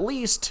he's at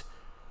least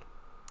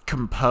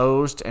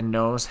composed and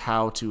knows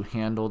how to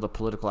handle the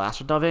political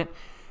aspect of it.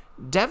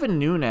 Devin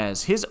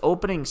Nunes, his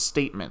opening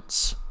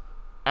statements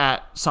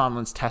at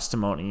Sondland's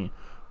testimony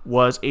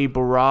was a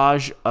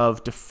barrage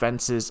of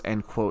defenses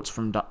and quotes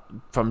from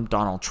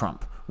Donald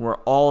Trump, where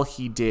all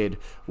he did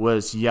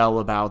was yell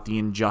about the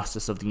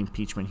injustice of the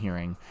impeachment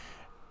hearing,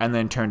 and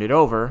then turned it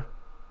over,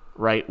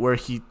 right, where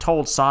he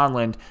told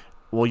Sondland,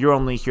 well, you're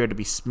only here to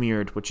be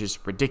smeared, which is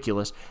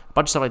ridiculous, a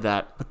bunch of stuff like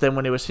that. But then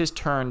when it was his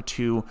turn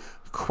to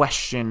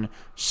question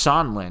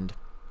Sondland,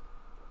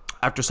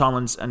 after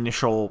Sondland's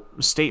initial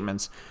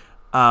statements,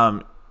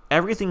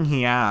 everything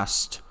he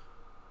asked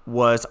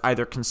was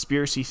either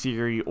conspiracy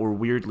theory or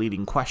weird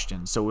leading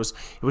questions. So it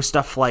was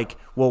stuff like,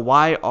 well,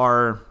 why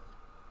are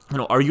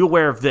you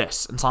aware of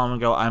this? And Sondland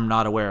would go, I'm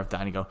not aware of that.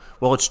 And he'd go,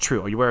 well, it's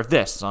true. Are you aware of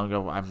this? And Sondland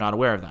would go, I'm not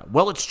aware of that.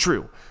 Well, it's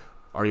true.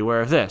 Are you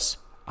aware of this?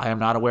 I am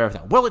not aware of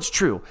that. Well, it's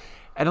true.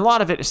 And a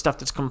lot of it is stuff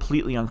that's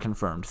completely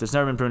unconfirmed. That's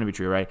never been proven to be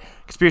true, right?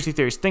 Conspiracy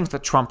theories, things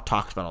that Trump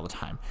talks about all the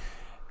time.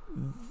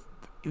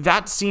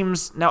 That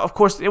seems... Now, of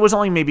course, it was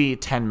only maybe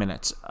 10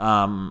 minutes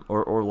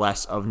or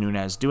less of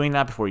Nunes doing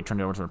that before he turned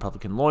it over to a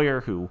Republican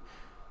lawyer who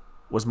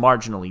was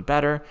marginally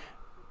better.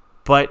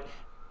 But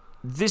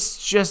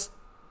this just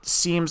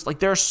seems like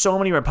there are so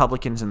many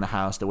Republicans in the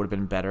House that would have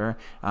been better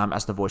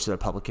as the voice of the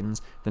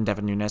Republicans than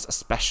Devin Nunes,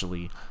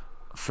 especially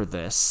for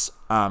this.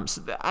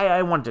 So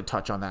I wanted to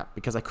touch on that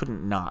because I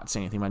couldn't not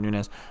say anything about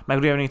Nunes.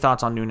 Michael, do you have any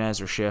thoughts on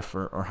Nunes or Schiff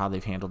or how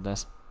they've handled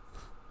this?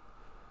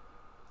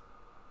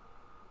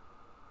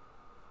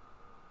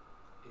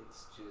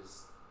 It's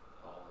just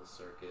all a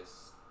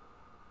circus.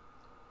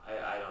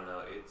 I don't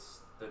know. It's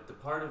the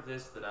part of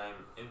this that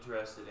I'm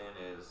interested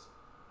in is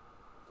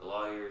the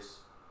lawyers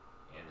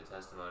and the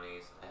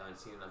testimonies. I haven't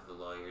seen enough of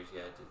the lawyers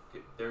yet.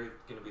 They're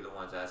going to be the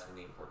ones asking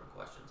the important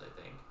questions, I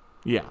think.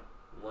 Yeah.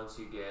 Once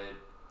you get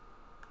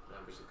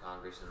members of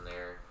Congress in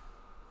there.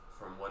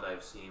 From what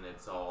I've seen,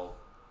 it's all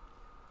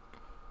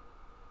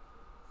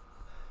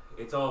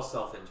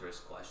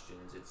self-interest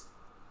questions. It's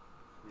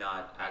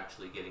not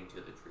actually getting to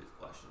the truth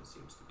questions,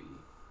 seems to be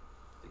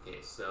the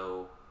case.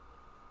 So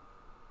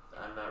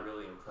I'm not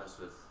really impressed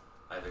with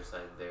either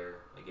side there.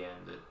 Again,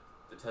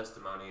 the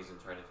testimonies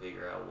and trying to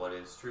figure out what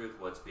is truth,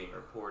 what's being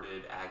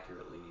reported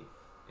accurately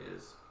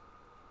is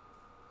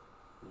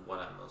what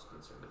I'm most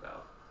concerned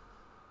about.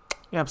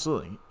 Yeah,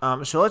 absolutely.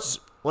 So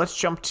let's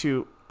jump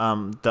to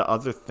the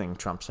other thing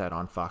Trump said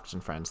on Fox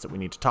and Friends that we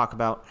need to talk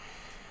about.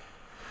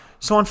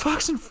 So on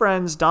Fox and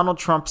Friends, Donald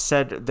Trump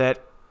said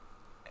that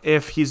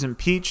if he's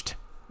impeached,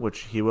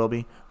 which he will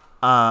be,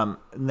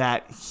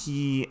 that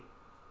he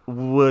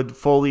would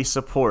fully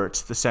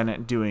support the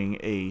Senate doing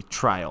a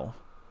trial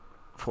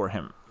for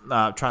him,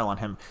 trial on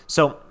him.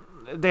 So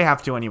they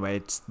have to anyway;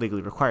 it's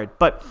legally required.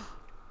 But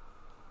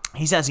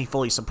he says he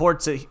fully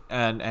supports it,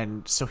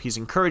 and so he's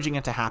encouraging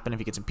it to happen if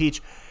he gets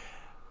impeached.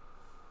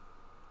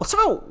 Let's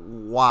talk about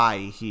why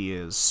he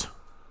is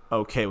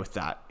okay with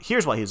that.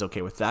 Here's why he's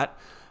okay with that.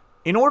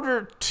 In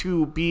order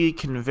to be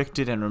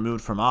convicted and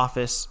removed from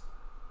office,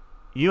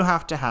 you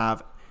have to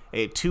have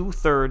a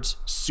 2/3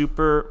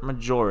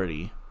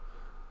 supermajority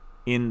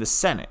in the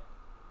Senate.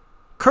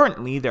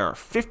 Currently, there are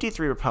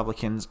 53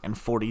 Republicans and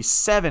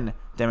 47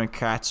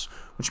 Democrats,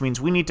 which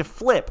means we need to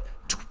flip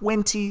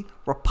 20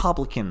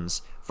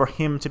 Republicans for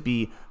him to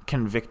be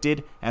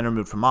convicted and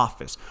removed from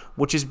office,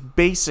 which is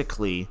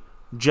basically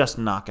just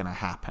not going to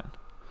happen,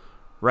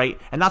 right?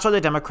 And that's why the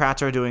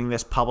Democrats are doing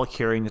this public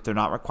hearing that they're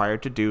not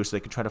required to do, so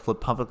they can try to flip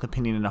public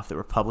opinion enough that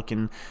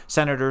Republican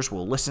senators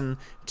will listen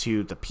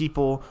to the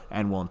people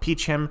and will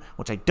impeach him,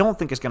 which I don't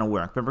think is going to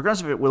work. But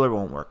regardless if it will or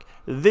won't work,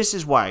 this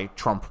is why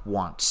Trump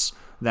wants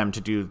them to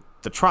do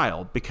the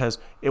trial, because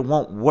it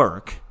won't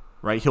work,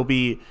 right? He'll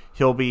be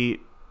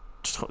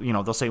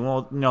they'll say,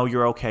 well, no,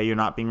 you're okay. You're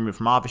not being removed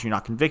from office. You're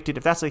not convicted.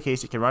 If that's the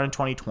case, he can run in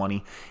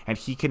 2020, and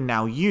he can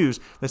now use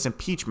this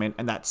impeachment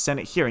and that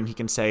Senate hearing. He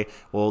can say,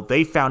 well,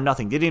 they found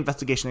nothing. They did an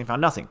investigation. They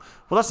found nothing.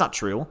 Well, that's not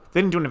true. They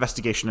didn't do an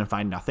investigation and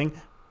find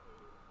nothing.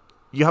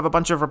 You have a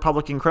bunch of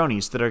Republican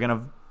cronies that are going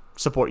to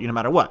support you no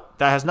matter what.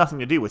 That has nothing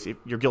to do with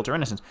your guilt or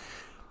innocence.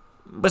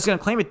 But it's going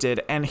to claim it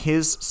did, and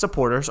his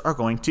supporters are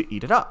going to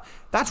eat it up.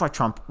 That's why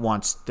Trump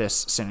wants this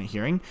Senate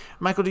hearing.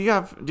 Michael, do you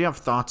have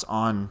thoughts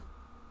on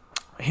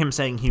him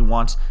saying he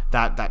wants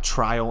that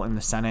trial in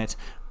the Senate?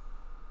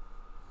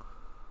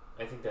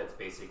 I think that's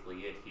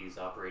basically it. He's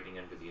operating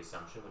under the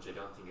assumption, which I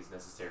don't think is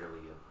necessarily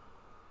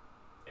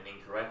an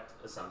incorrect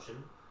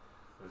assumption,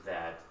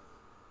 that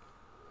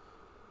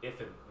if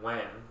and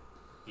when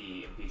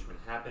the impeachment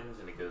happens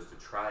and it goes to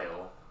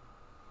trial,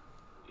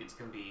 it's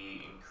going to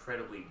be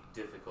incredibly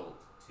difficult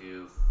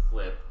to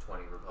flip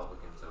 20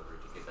 Republicans over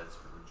to get that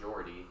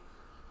supermajority.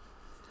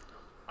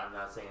 I'm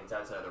not saying it's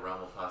outside the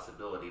realm of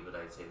possibility, but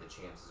I'd say the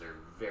chances are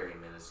very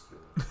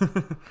minuscule.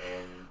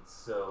 And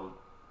so,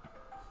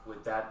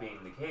 with that being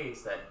the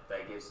case,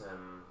 that gives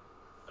him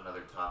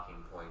another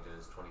talking point in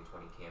his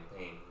 2020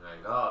 campaign.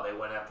 Like, oh, they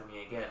went after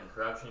me again.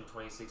 Corruption in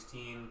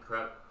 2016,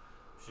 corruption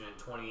in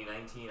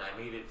 2019. I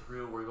made it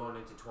through. We're going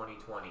into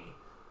 2020.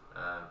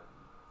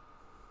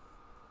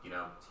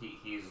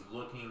 He's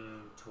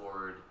looking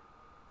toward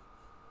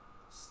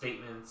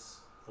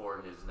statements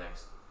for his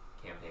next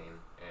campaign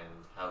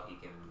and how he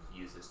can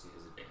use this to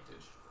his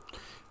advantage.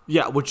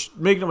 Yeah, which,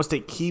 make no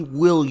mistake, he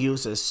will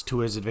use this to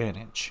his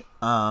advantage.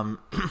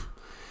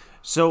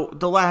 So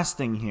the last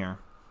thing here,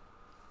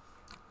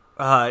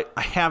 I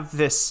have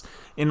this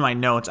in my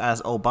notes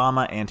as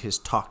Obama and his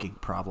talking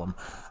problem.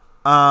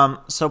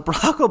 So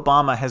Barack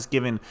Obama has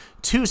given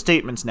 2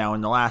 statements now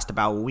in the last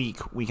about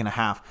week and a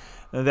half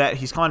that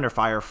he's come under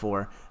fire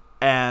for,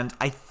 and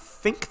I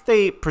think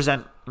they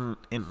present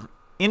an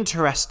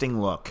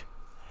interesting look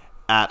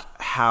at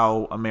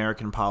how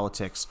American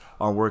politics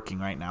are working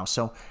right now.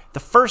 So the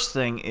first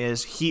thing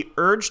is he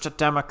urged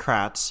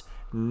Democrats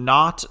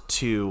not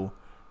to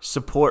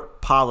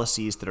support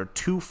policies that are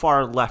too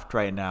far left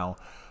right now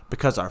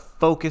because our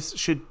focus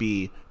should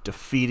be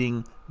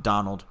defeating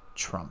Donald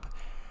Trump.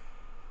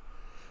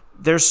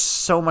 There's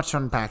so much to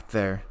unpack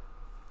there.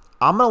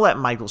 I'm going to let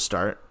Michael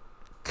start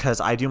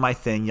because I do my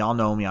thing. Y'all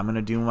know me. I'm going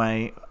to do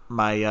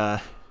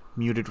my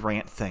muted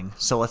rant thing.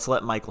 So let's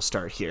let Michael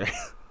start here.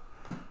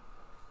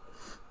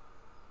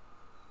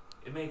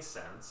 It makes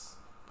sense.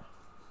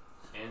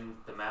 And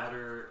the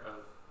matter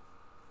of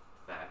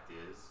fact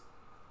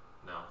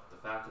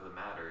of the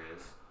matter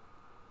is,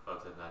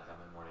 folks, I've not had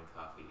my morning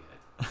coffee yet,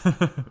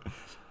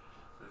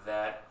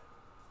 that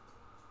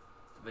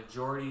the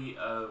majority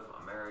of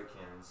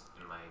Americans,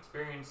 in my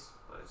experience,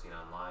 what I've seen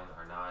online,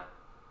 are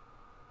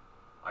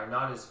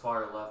not as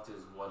far left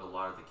as what a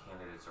lot of the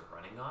candidates are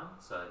running on.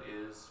 So it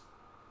is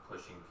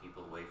pushing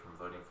people away from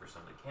voting for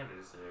some of the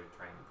candidates that they're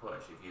trying to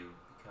push. If you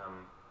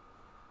become,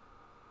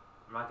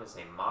 I'm not going to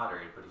say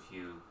moderate, but if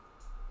you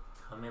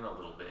come in a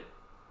little bit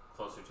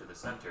closer to the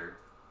center,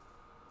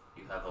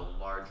 you have a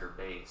larger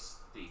base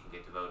that you can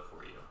get to vote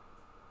for you.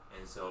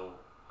 And so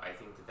I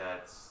think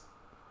that's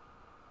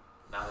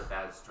not a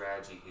bad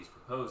strategy he's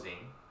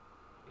proposing.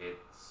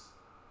 It's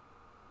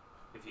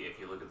if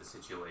you look at the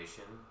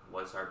situation,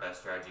 what's our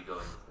best strategy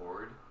going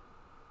forward?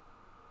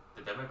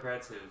 The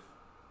Democrats have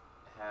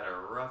had a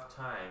rough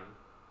time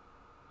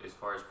as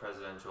far as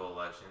presidential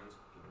elections,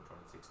 given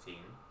 2016.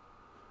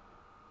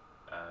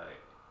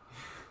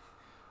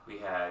 We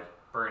had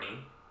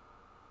Bernie,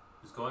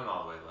 who's going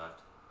all the way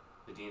left.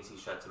 The DNC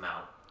shuts him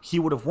out. He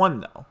would have won,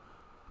 though.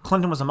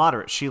 Clinton was a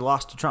moderate. She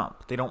lost to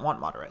Trump. They don't want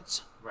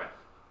moderates. Right.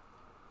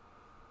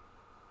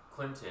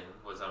 Clinton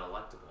was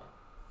unelectable.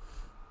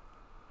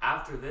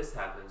 After this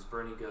happens,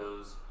 Bernie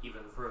goes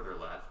even further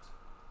left.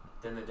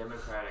 Then the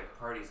Democratic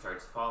Party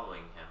starts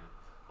following him.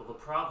 Well, the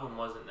problem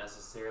wasn't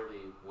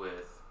necessarily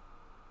with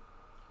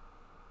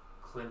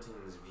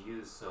Clinton's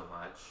views so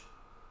much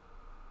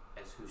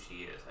as who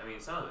she is. I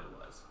mean, some of it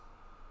was.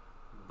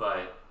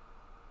 But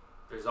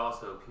there's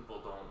also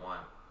people don't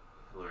want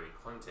Hillary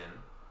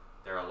Clinton.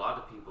 There are a lot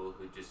of people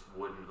who just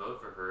wouldn't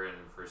vote for her and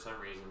for some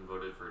reason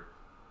voted for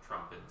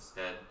Trump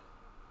instead.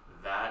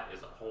 That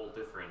is a whole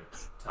different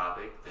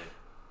topic that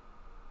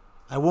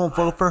I won't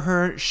vote for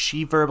her.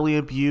 She verbally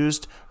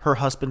abused her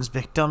husband's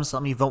victims.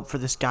 Let me vote for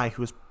this guy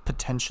who is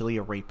potentially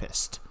a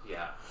rapist.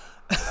 Yeah.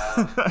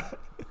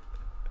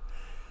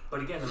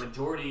 But again, the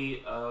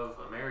majority of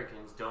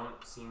Americans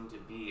don't seem to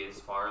be as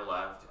far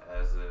left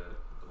as the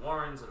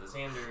Warrens and the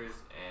Sanders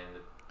and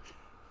the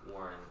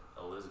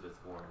Elizabeth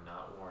Warren,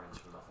 not Warrens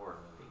from the horror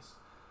movies.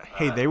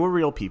 Hey, they were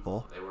real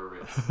people. They were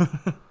real.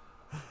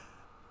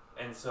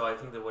 And so I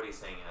think that what he's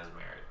saying has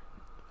merit.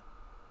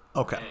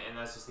 Okay. And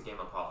that's just a game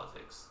of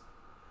politics.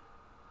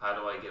 How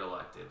do I get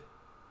elected?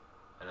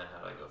 And then how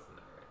do I go from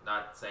there?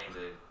 Not saying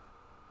that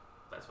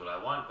that's what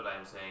I want, but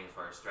I'm saying as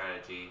far as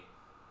strategy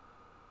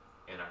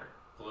in our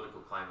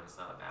political climate, it's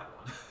not a bad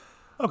one.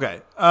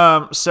 Okay.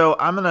 So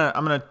I'm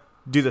gonna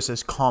do this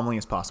as calmly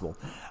as possible.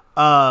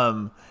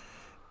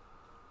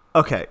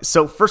 Okay.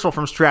 So first of all,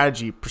 from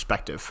strategy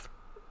perspective,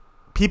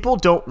 people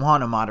don't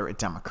want a moderate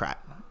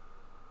Democrat.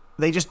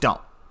 They just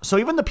don't. So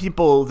even the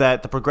people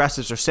that the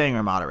progressives are saying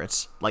are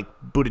moderates, like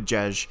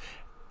Buttigieg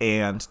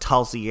and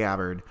Tulsi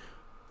Gabbard,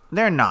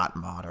 they're not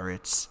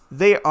moderates.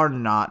 They are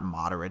not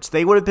moderates.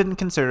 They would have been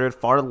considered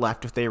far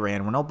left if they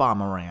ran when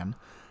Obama ran.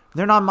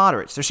 They're not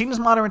moderates. They're seen as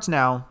moderates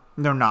now.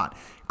 They're not.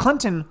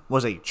 Clinton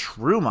was a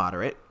true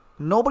moderate.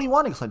 Nobody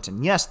wanted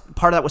Clinton. Yes,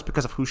 part of that was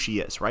because of who she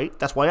is, right?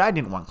 That's why I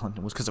didn't want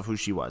Clinton, was because of who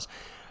she was.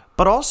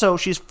 But also,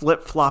 she's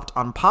flip-flopped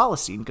on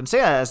policy. You can say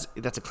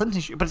that's a Clinton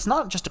issue, but it's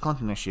not just a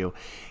Clinton issue.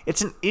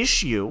 It's an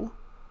issue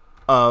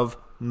of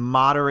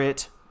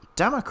moderate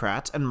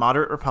Democrats and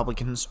moderate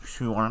Republicans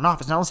who are in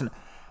office. Now, listen,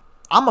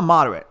 I'm a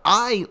moderate.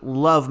 I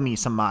love me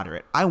some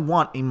moderate. I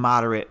want a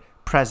moderate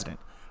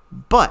president.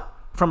 But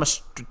from a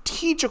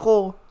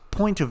strategical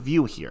point of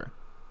view here,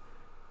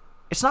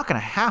 it's not going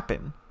to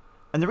happen.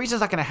 And the reason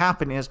it's not going to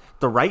happen is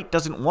the right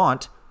doesn't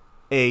want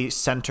a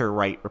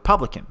center-right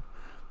Republican,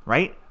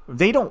 right?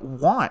 They don't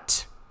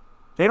want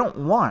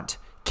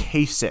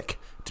Kasich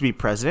to be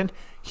president.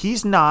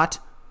 He's not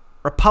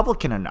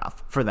Republican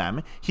enough for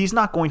them. He's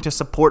not going to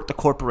support the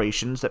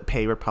corporations that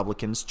pay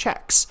Republicans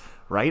checks,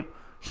 right?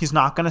 He's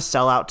not going to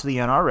sell out to the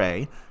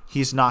NRA.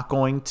 He's not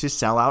going to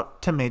sell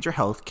out to major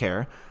health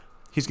care.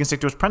 He's going to stick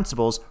to his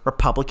principles.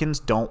 Republicans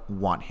don't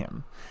want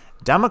him.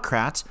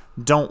 Democrats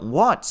don't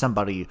want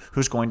somebody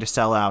who's going to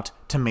sell out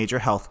to major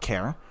health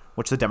care,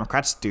 which the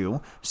Democrats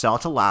do, sell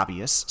out to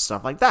lobbyists,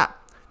 stuff like that.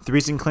 The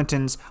reason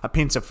Clinton's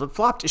opinions have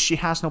flip-flopped is she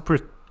has no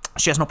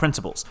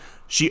principles.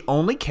 She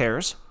only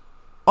cares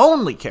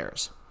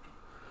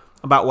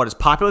about what is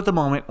popular at the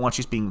moment and what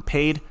she's being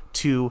paid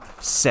to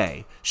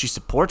say. She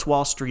supports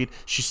Wall Street.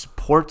 She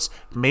supports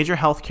major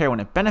health care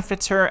when it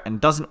benefits her and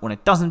doesn't when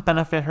it doesn't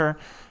benefit her.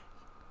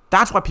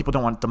 That's why people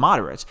don't want the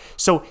moderates.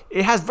 So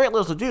it has very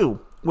little to do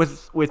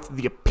with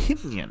the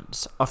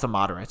opinions of the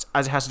moderates,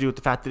 as it has to do with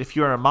the fact that if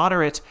you're a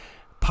moderate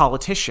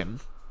politician,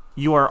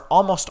 you are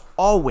almost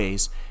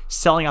always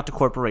selling out to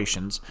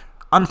corporations,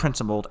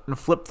 unprincipled, and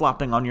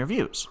flip-flopping on your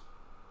views.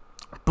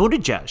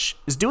 Buttigieg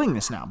is doing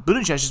this now.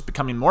 Buttigieg is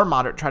becoming more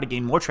moderate, trying to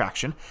gain more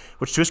traction,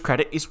 which to his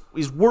credit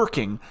is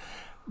working,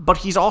 but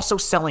he's also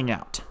selling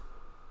out.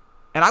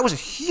 And I was a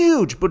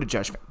huge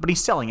Buttigieg fan, but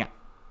he's selling out.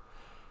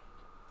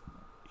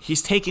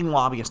 He's taking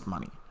lobbyist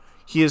money.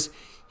 He is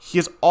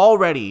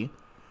already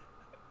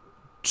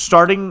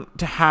starting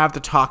to have the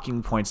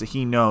talking points that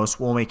he knows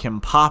will make him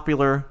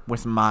popular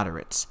with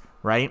moderates,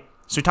 right?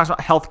 So he talks about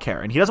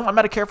healthcare, and he doesn't want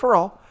Medicare for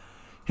all.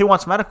 He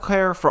wants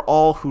Medicare for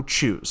all who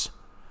choose,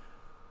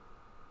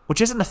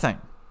 which isn't a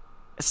thing.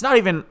 It's not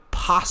even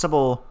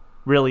possible,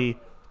 really,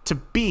 to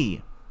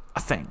be a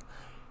thing.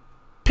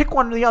 Pick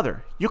one or the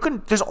other.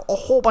 There's a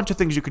whole bunch of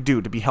things you could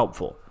do to be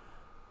helpful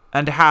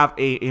and to have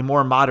a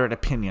more moderate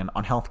opinion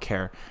on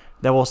healthcare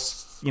that will,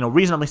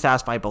 reasonably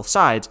satisfy both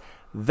sides.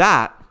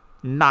 That,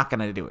 not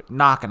going to do it.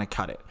 Not going to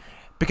cut it.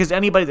 Because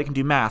anybody that can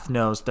do math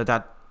knows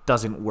that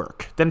doesn't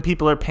work. Then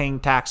people are paying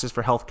taxes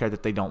for healthcare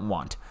that they don't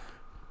want.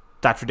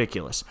 That's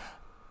ridiculous.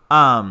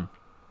 It's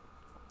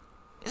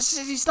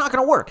not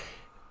going to work.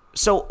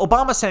 So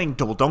Obama's saying,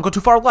 don't go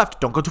too far left.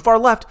 Don't go too far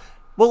left.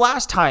 Well,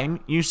 last time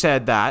you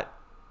said that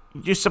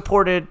you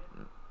supported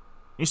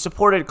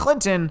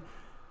Clinton.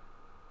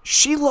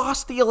 She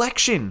lost the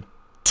election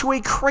to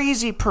a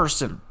crazy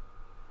person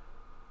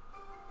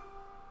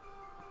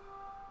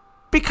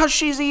because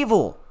she's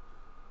evil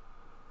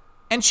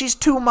and she's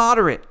too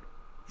moderate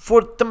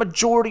for the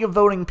majority of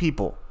voting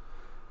people.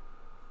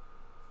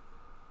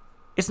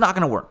 It's not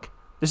going to work.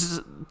 This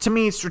is, to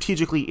me,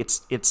 strategically,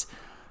 it's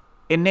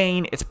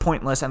inane, it's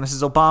pointless, and this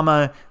is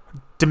Obama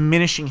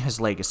diminishing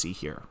his legacy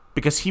here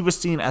because he was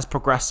seen as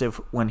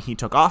progressive when he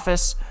took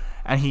office,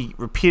 and he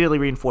repeatedly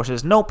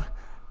reinforces, nope,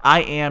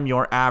 I am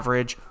your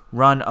average,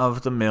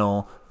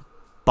 run-of-the-mill,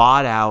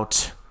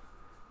 bought-out,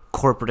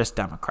 corporatist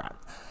Democrat.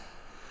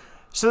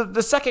 So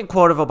the second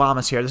quote of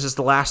Obama's here, this is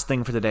the last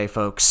thing for the day,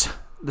 folks.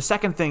 The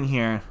second thing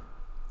here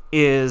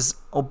is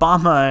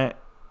Obama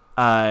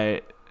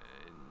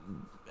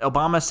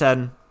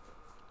said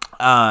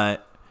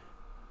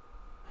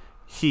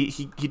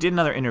he did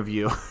another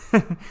interview.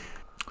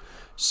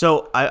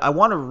 So I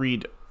want to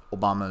read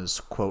Obama's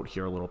quote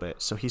here a little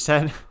bit. So he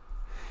said,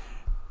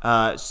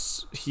 I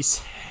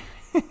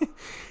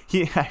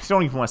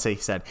don't even want to say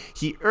he said,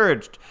 he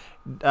urged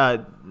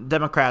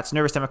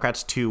nervous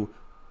Democrats to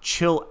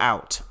chill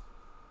out.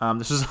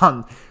 This was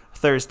on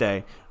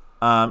Thursday.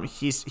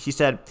 He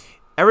said,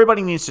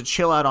 everybody needs to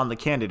chill out on the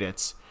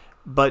candidates,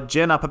 but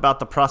gin up about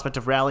the prospect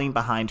of rallying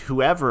behind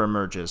whoever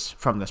emerges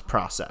from this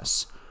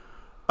process.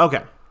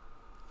 Okay.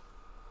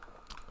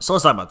 So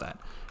let's talk about that.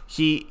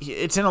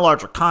 It's in a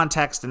larger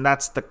context, and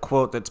that's the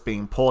quote that's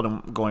being pulled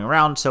and going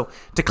around. So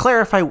to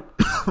clarify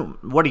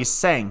what he's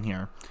saying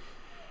here,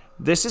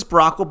 this is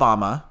Barack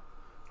Obama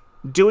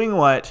doing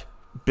what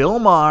Bill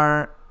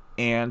Maher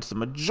and the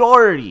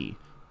majority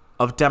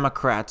of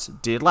Democrats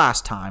did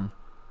last time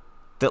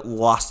that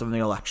lost them the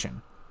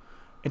election.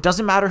 It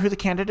doesn't matter who the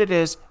candidate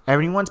is.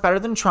 Everyone's better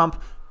than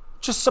Trump.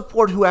 Just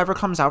support whoever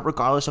comes out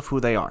regardless of who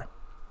they are.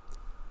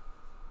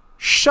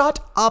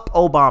 Shut up,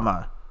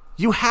 Obama.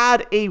 You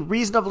had a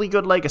reasonably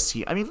good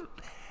legacy. I mean,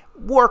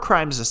 war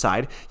crimes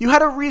aside, you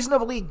had a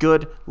reasonably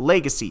good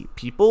legacy.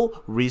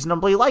 People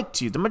reasonably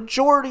liked you. The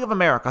majority of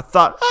America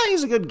thought,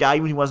 he's a good guy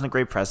when he wasn't a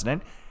great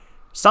president.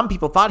 Some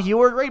people thought you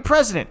were a great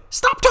president.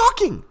 Stop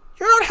talking.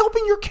 You're not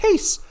helping your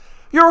case.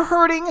 You're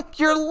hurting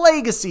your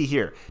legacy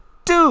here.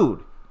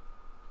 Dude,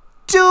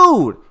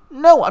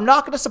 no, I'm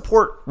not going to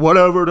support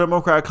whatever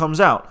Democrat comes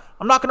out.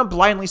 I'm not going to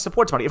blindly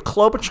support somebody. If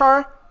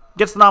Klobuchar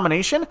gets the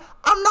nomination,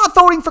 I'm not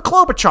voting for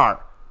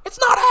Klobuchar. It's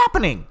not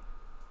happening.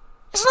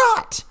 It's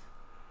not.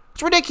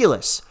 It's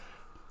ridiculous.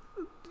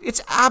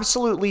 It's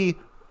absolutely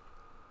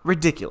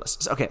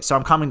ridiculous. Okay, so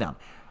I'm calming down.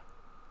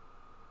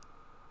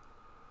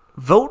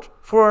 Vote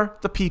for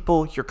the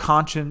people your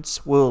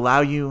conscience will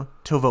allow you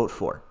to vote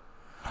for.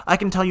 I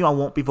can tell you I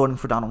won't be voting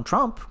for Donald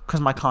Trump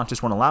because my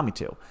conscience won't allow me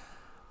to.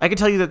 I can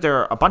tell you that there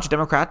are a bunch of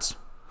Democrats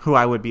who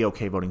I would be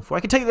okay voting for. I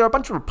can tell you there are a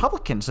bunch of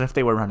Republicans that if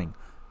they were running,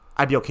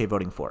 I'd be okay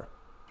voting for.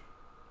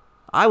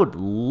 I would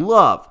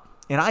love,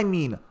 and I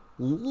mean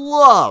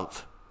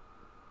love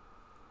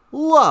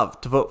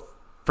to vote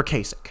for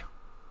Kasich.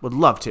 Would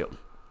love to.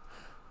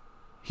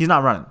 He's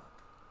not running.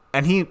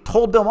 And he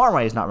told Bill Maher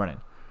why he's not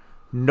running.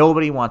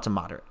 Nobody wants a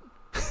moderate.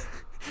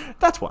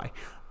 That's why.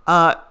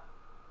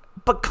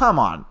 But come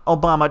on,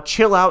 Obama,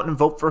 chill out and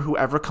vote for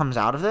whoever comes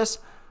out of this.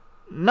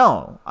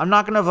 No, I'm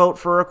not going to vote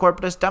for a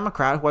corporatist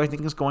Democrat who I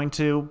think is going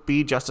to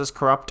be just as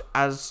corrupt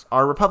as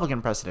our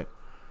Republican president.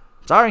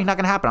 Sorry, not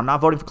going to happen. I'm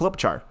not voting for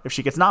Klobuchar if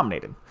she gets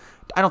nominated.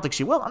 I don't think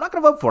she will. I'm not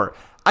going to vote for her.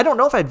 I don't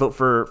know if I'd vote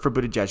for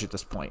Buttigieg at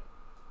this point.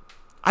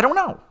 I don't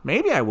know.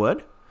 Maybe I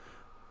would.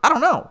 I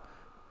don't know.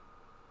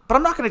 But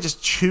I'm not going to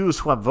just choose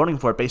who I'm voting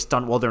for based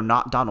on, well, they're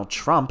not Donald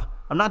Trump.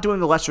 I'm not doing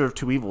the lesser of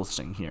two evils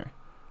thing here.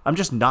 I'm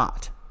just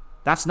not.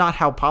 That's not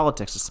how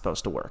politics is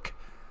supposed to work.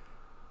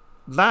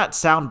 That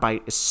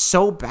soundbite is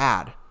so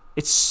bad.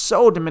 It's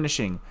so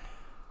diminishing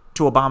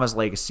to Obama's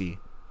legacy.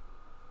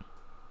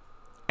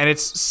 And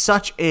it's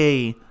such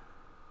a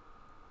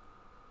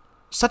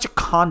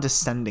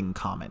condescending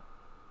comment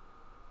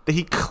that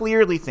he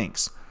clearly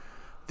thinks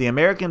the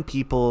American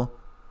people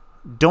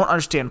don't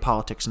understand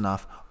politics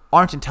enough,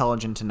 aren't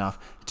intelligent enough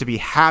to be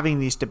having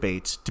these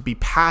debates, to be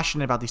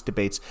passionate about these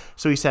debates.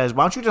 So he says,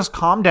 why don't you just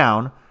calm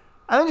down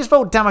and then just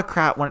vote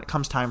Democrat when it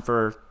comes time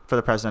for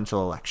the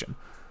presidential election.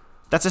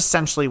 That's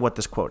essentially what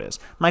this quote is.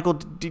 Michael,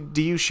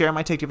 do you share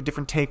my take? Do you have a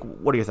different take?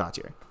 What are your thoughts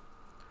here?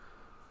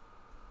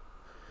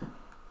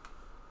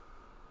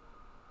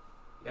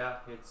 Yeah,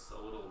 it's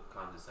a little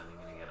condescending.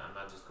 And again, I'm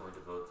not just going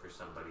to vote for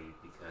somebody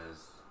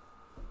because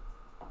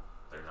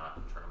they're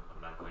not Trump.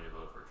 I'm not going to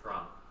vote for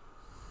Trump.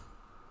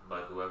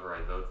 But whoever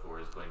I vote for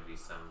is going to be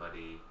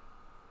somebody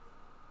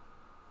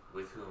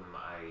with whom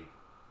I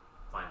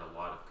find a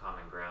lot of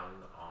common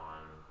ground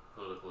on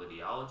political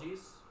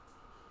ideologies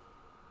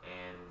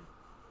and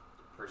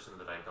a person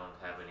that I don't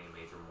have any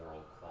major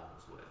moral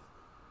qualms with.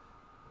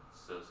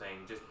 So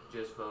saying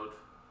just vote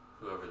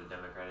whoever the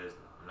Democrat is,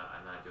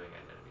 I'm not doing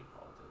identity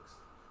politics.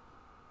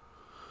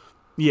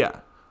 Yeah.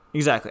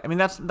 Exactly. I mean,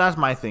 that's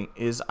my thing.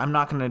 Is I'm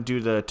not gonna do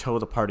the toe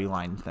the party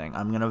line thing.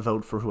 I'm gonna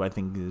vote for who I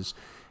think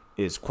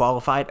is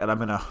qualified, and I'm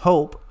gonna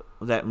hope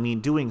that me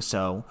doing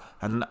so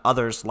and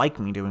others like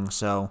me doing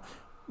so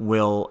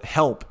will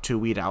help to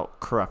weed out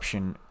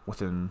corruption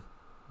within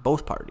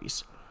both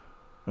parties.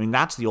 I mean,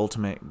 that's the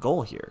ultimate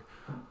goal here.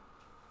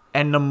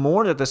 And the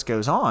more that this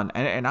goes on,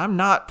 and I'm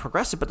not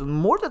progressive, but the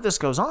more that this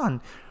goes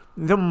on,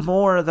 the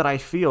more that I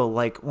feel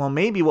like, well,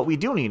 maybe what we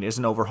do need is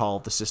an overhaul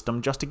of the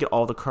system just to get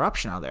all the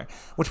corruption out of there.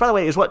 Which, by the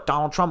way, is what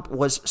Donald Trump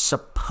was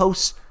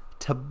supposed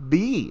to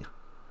be.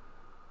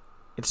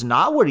 It's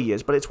not what he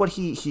is, but it's what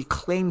he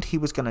claimed he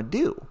was going to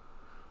do.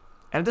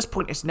 And at this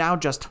point, it's now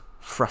just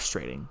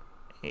frustrating.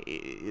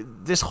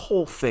 This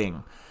whole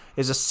thing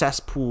is a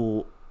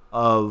cesspool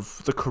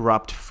of the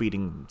corrupt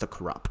feeding the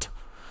corrupt,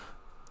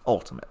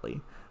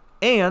 ultimately.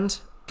 And,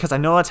 because I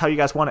know that's how you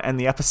guys want to end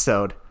the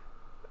episode,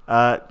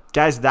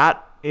 guys,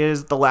 that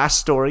is the last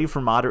story for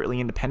Moderately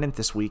Independent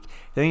this week.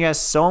 Thank you guys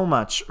so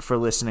much for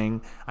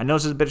listening. I know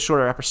this is a bit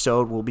shorter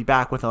episode. We'll be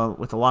back with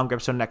a longer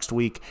episode next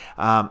week.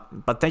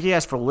 But thank you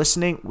guys for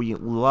listening. We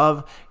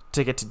love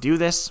to get to do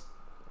this.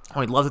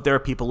 We'd love that there are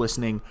people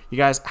listening. You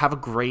guys have a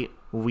great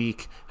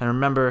week. And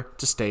remember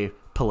to stay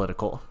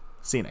political.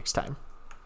 See you next time.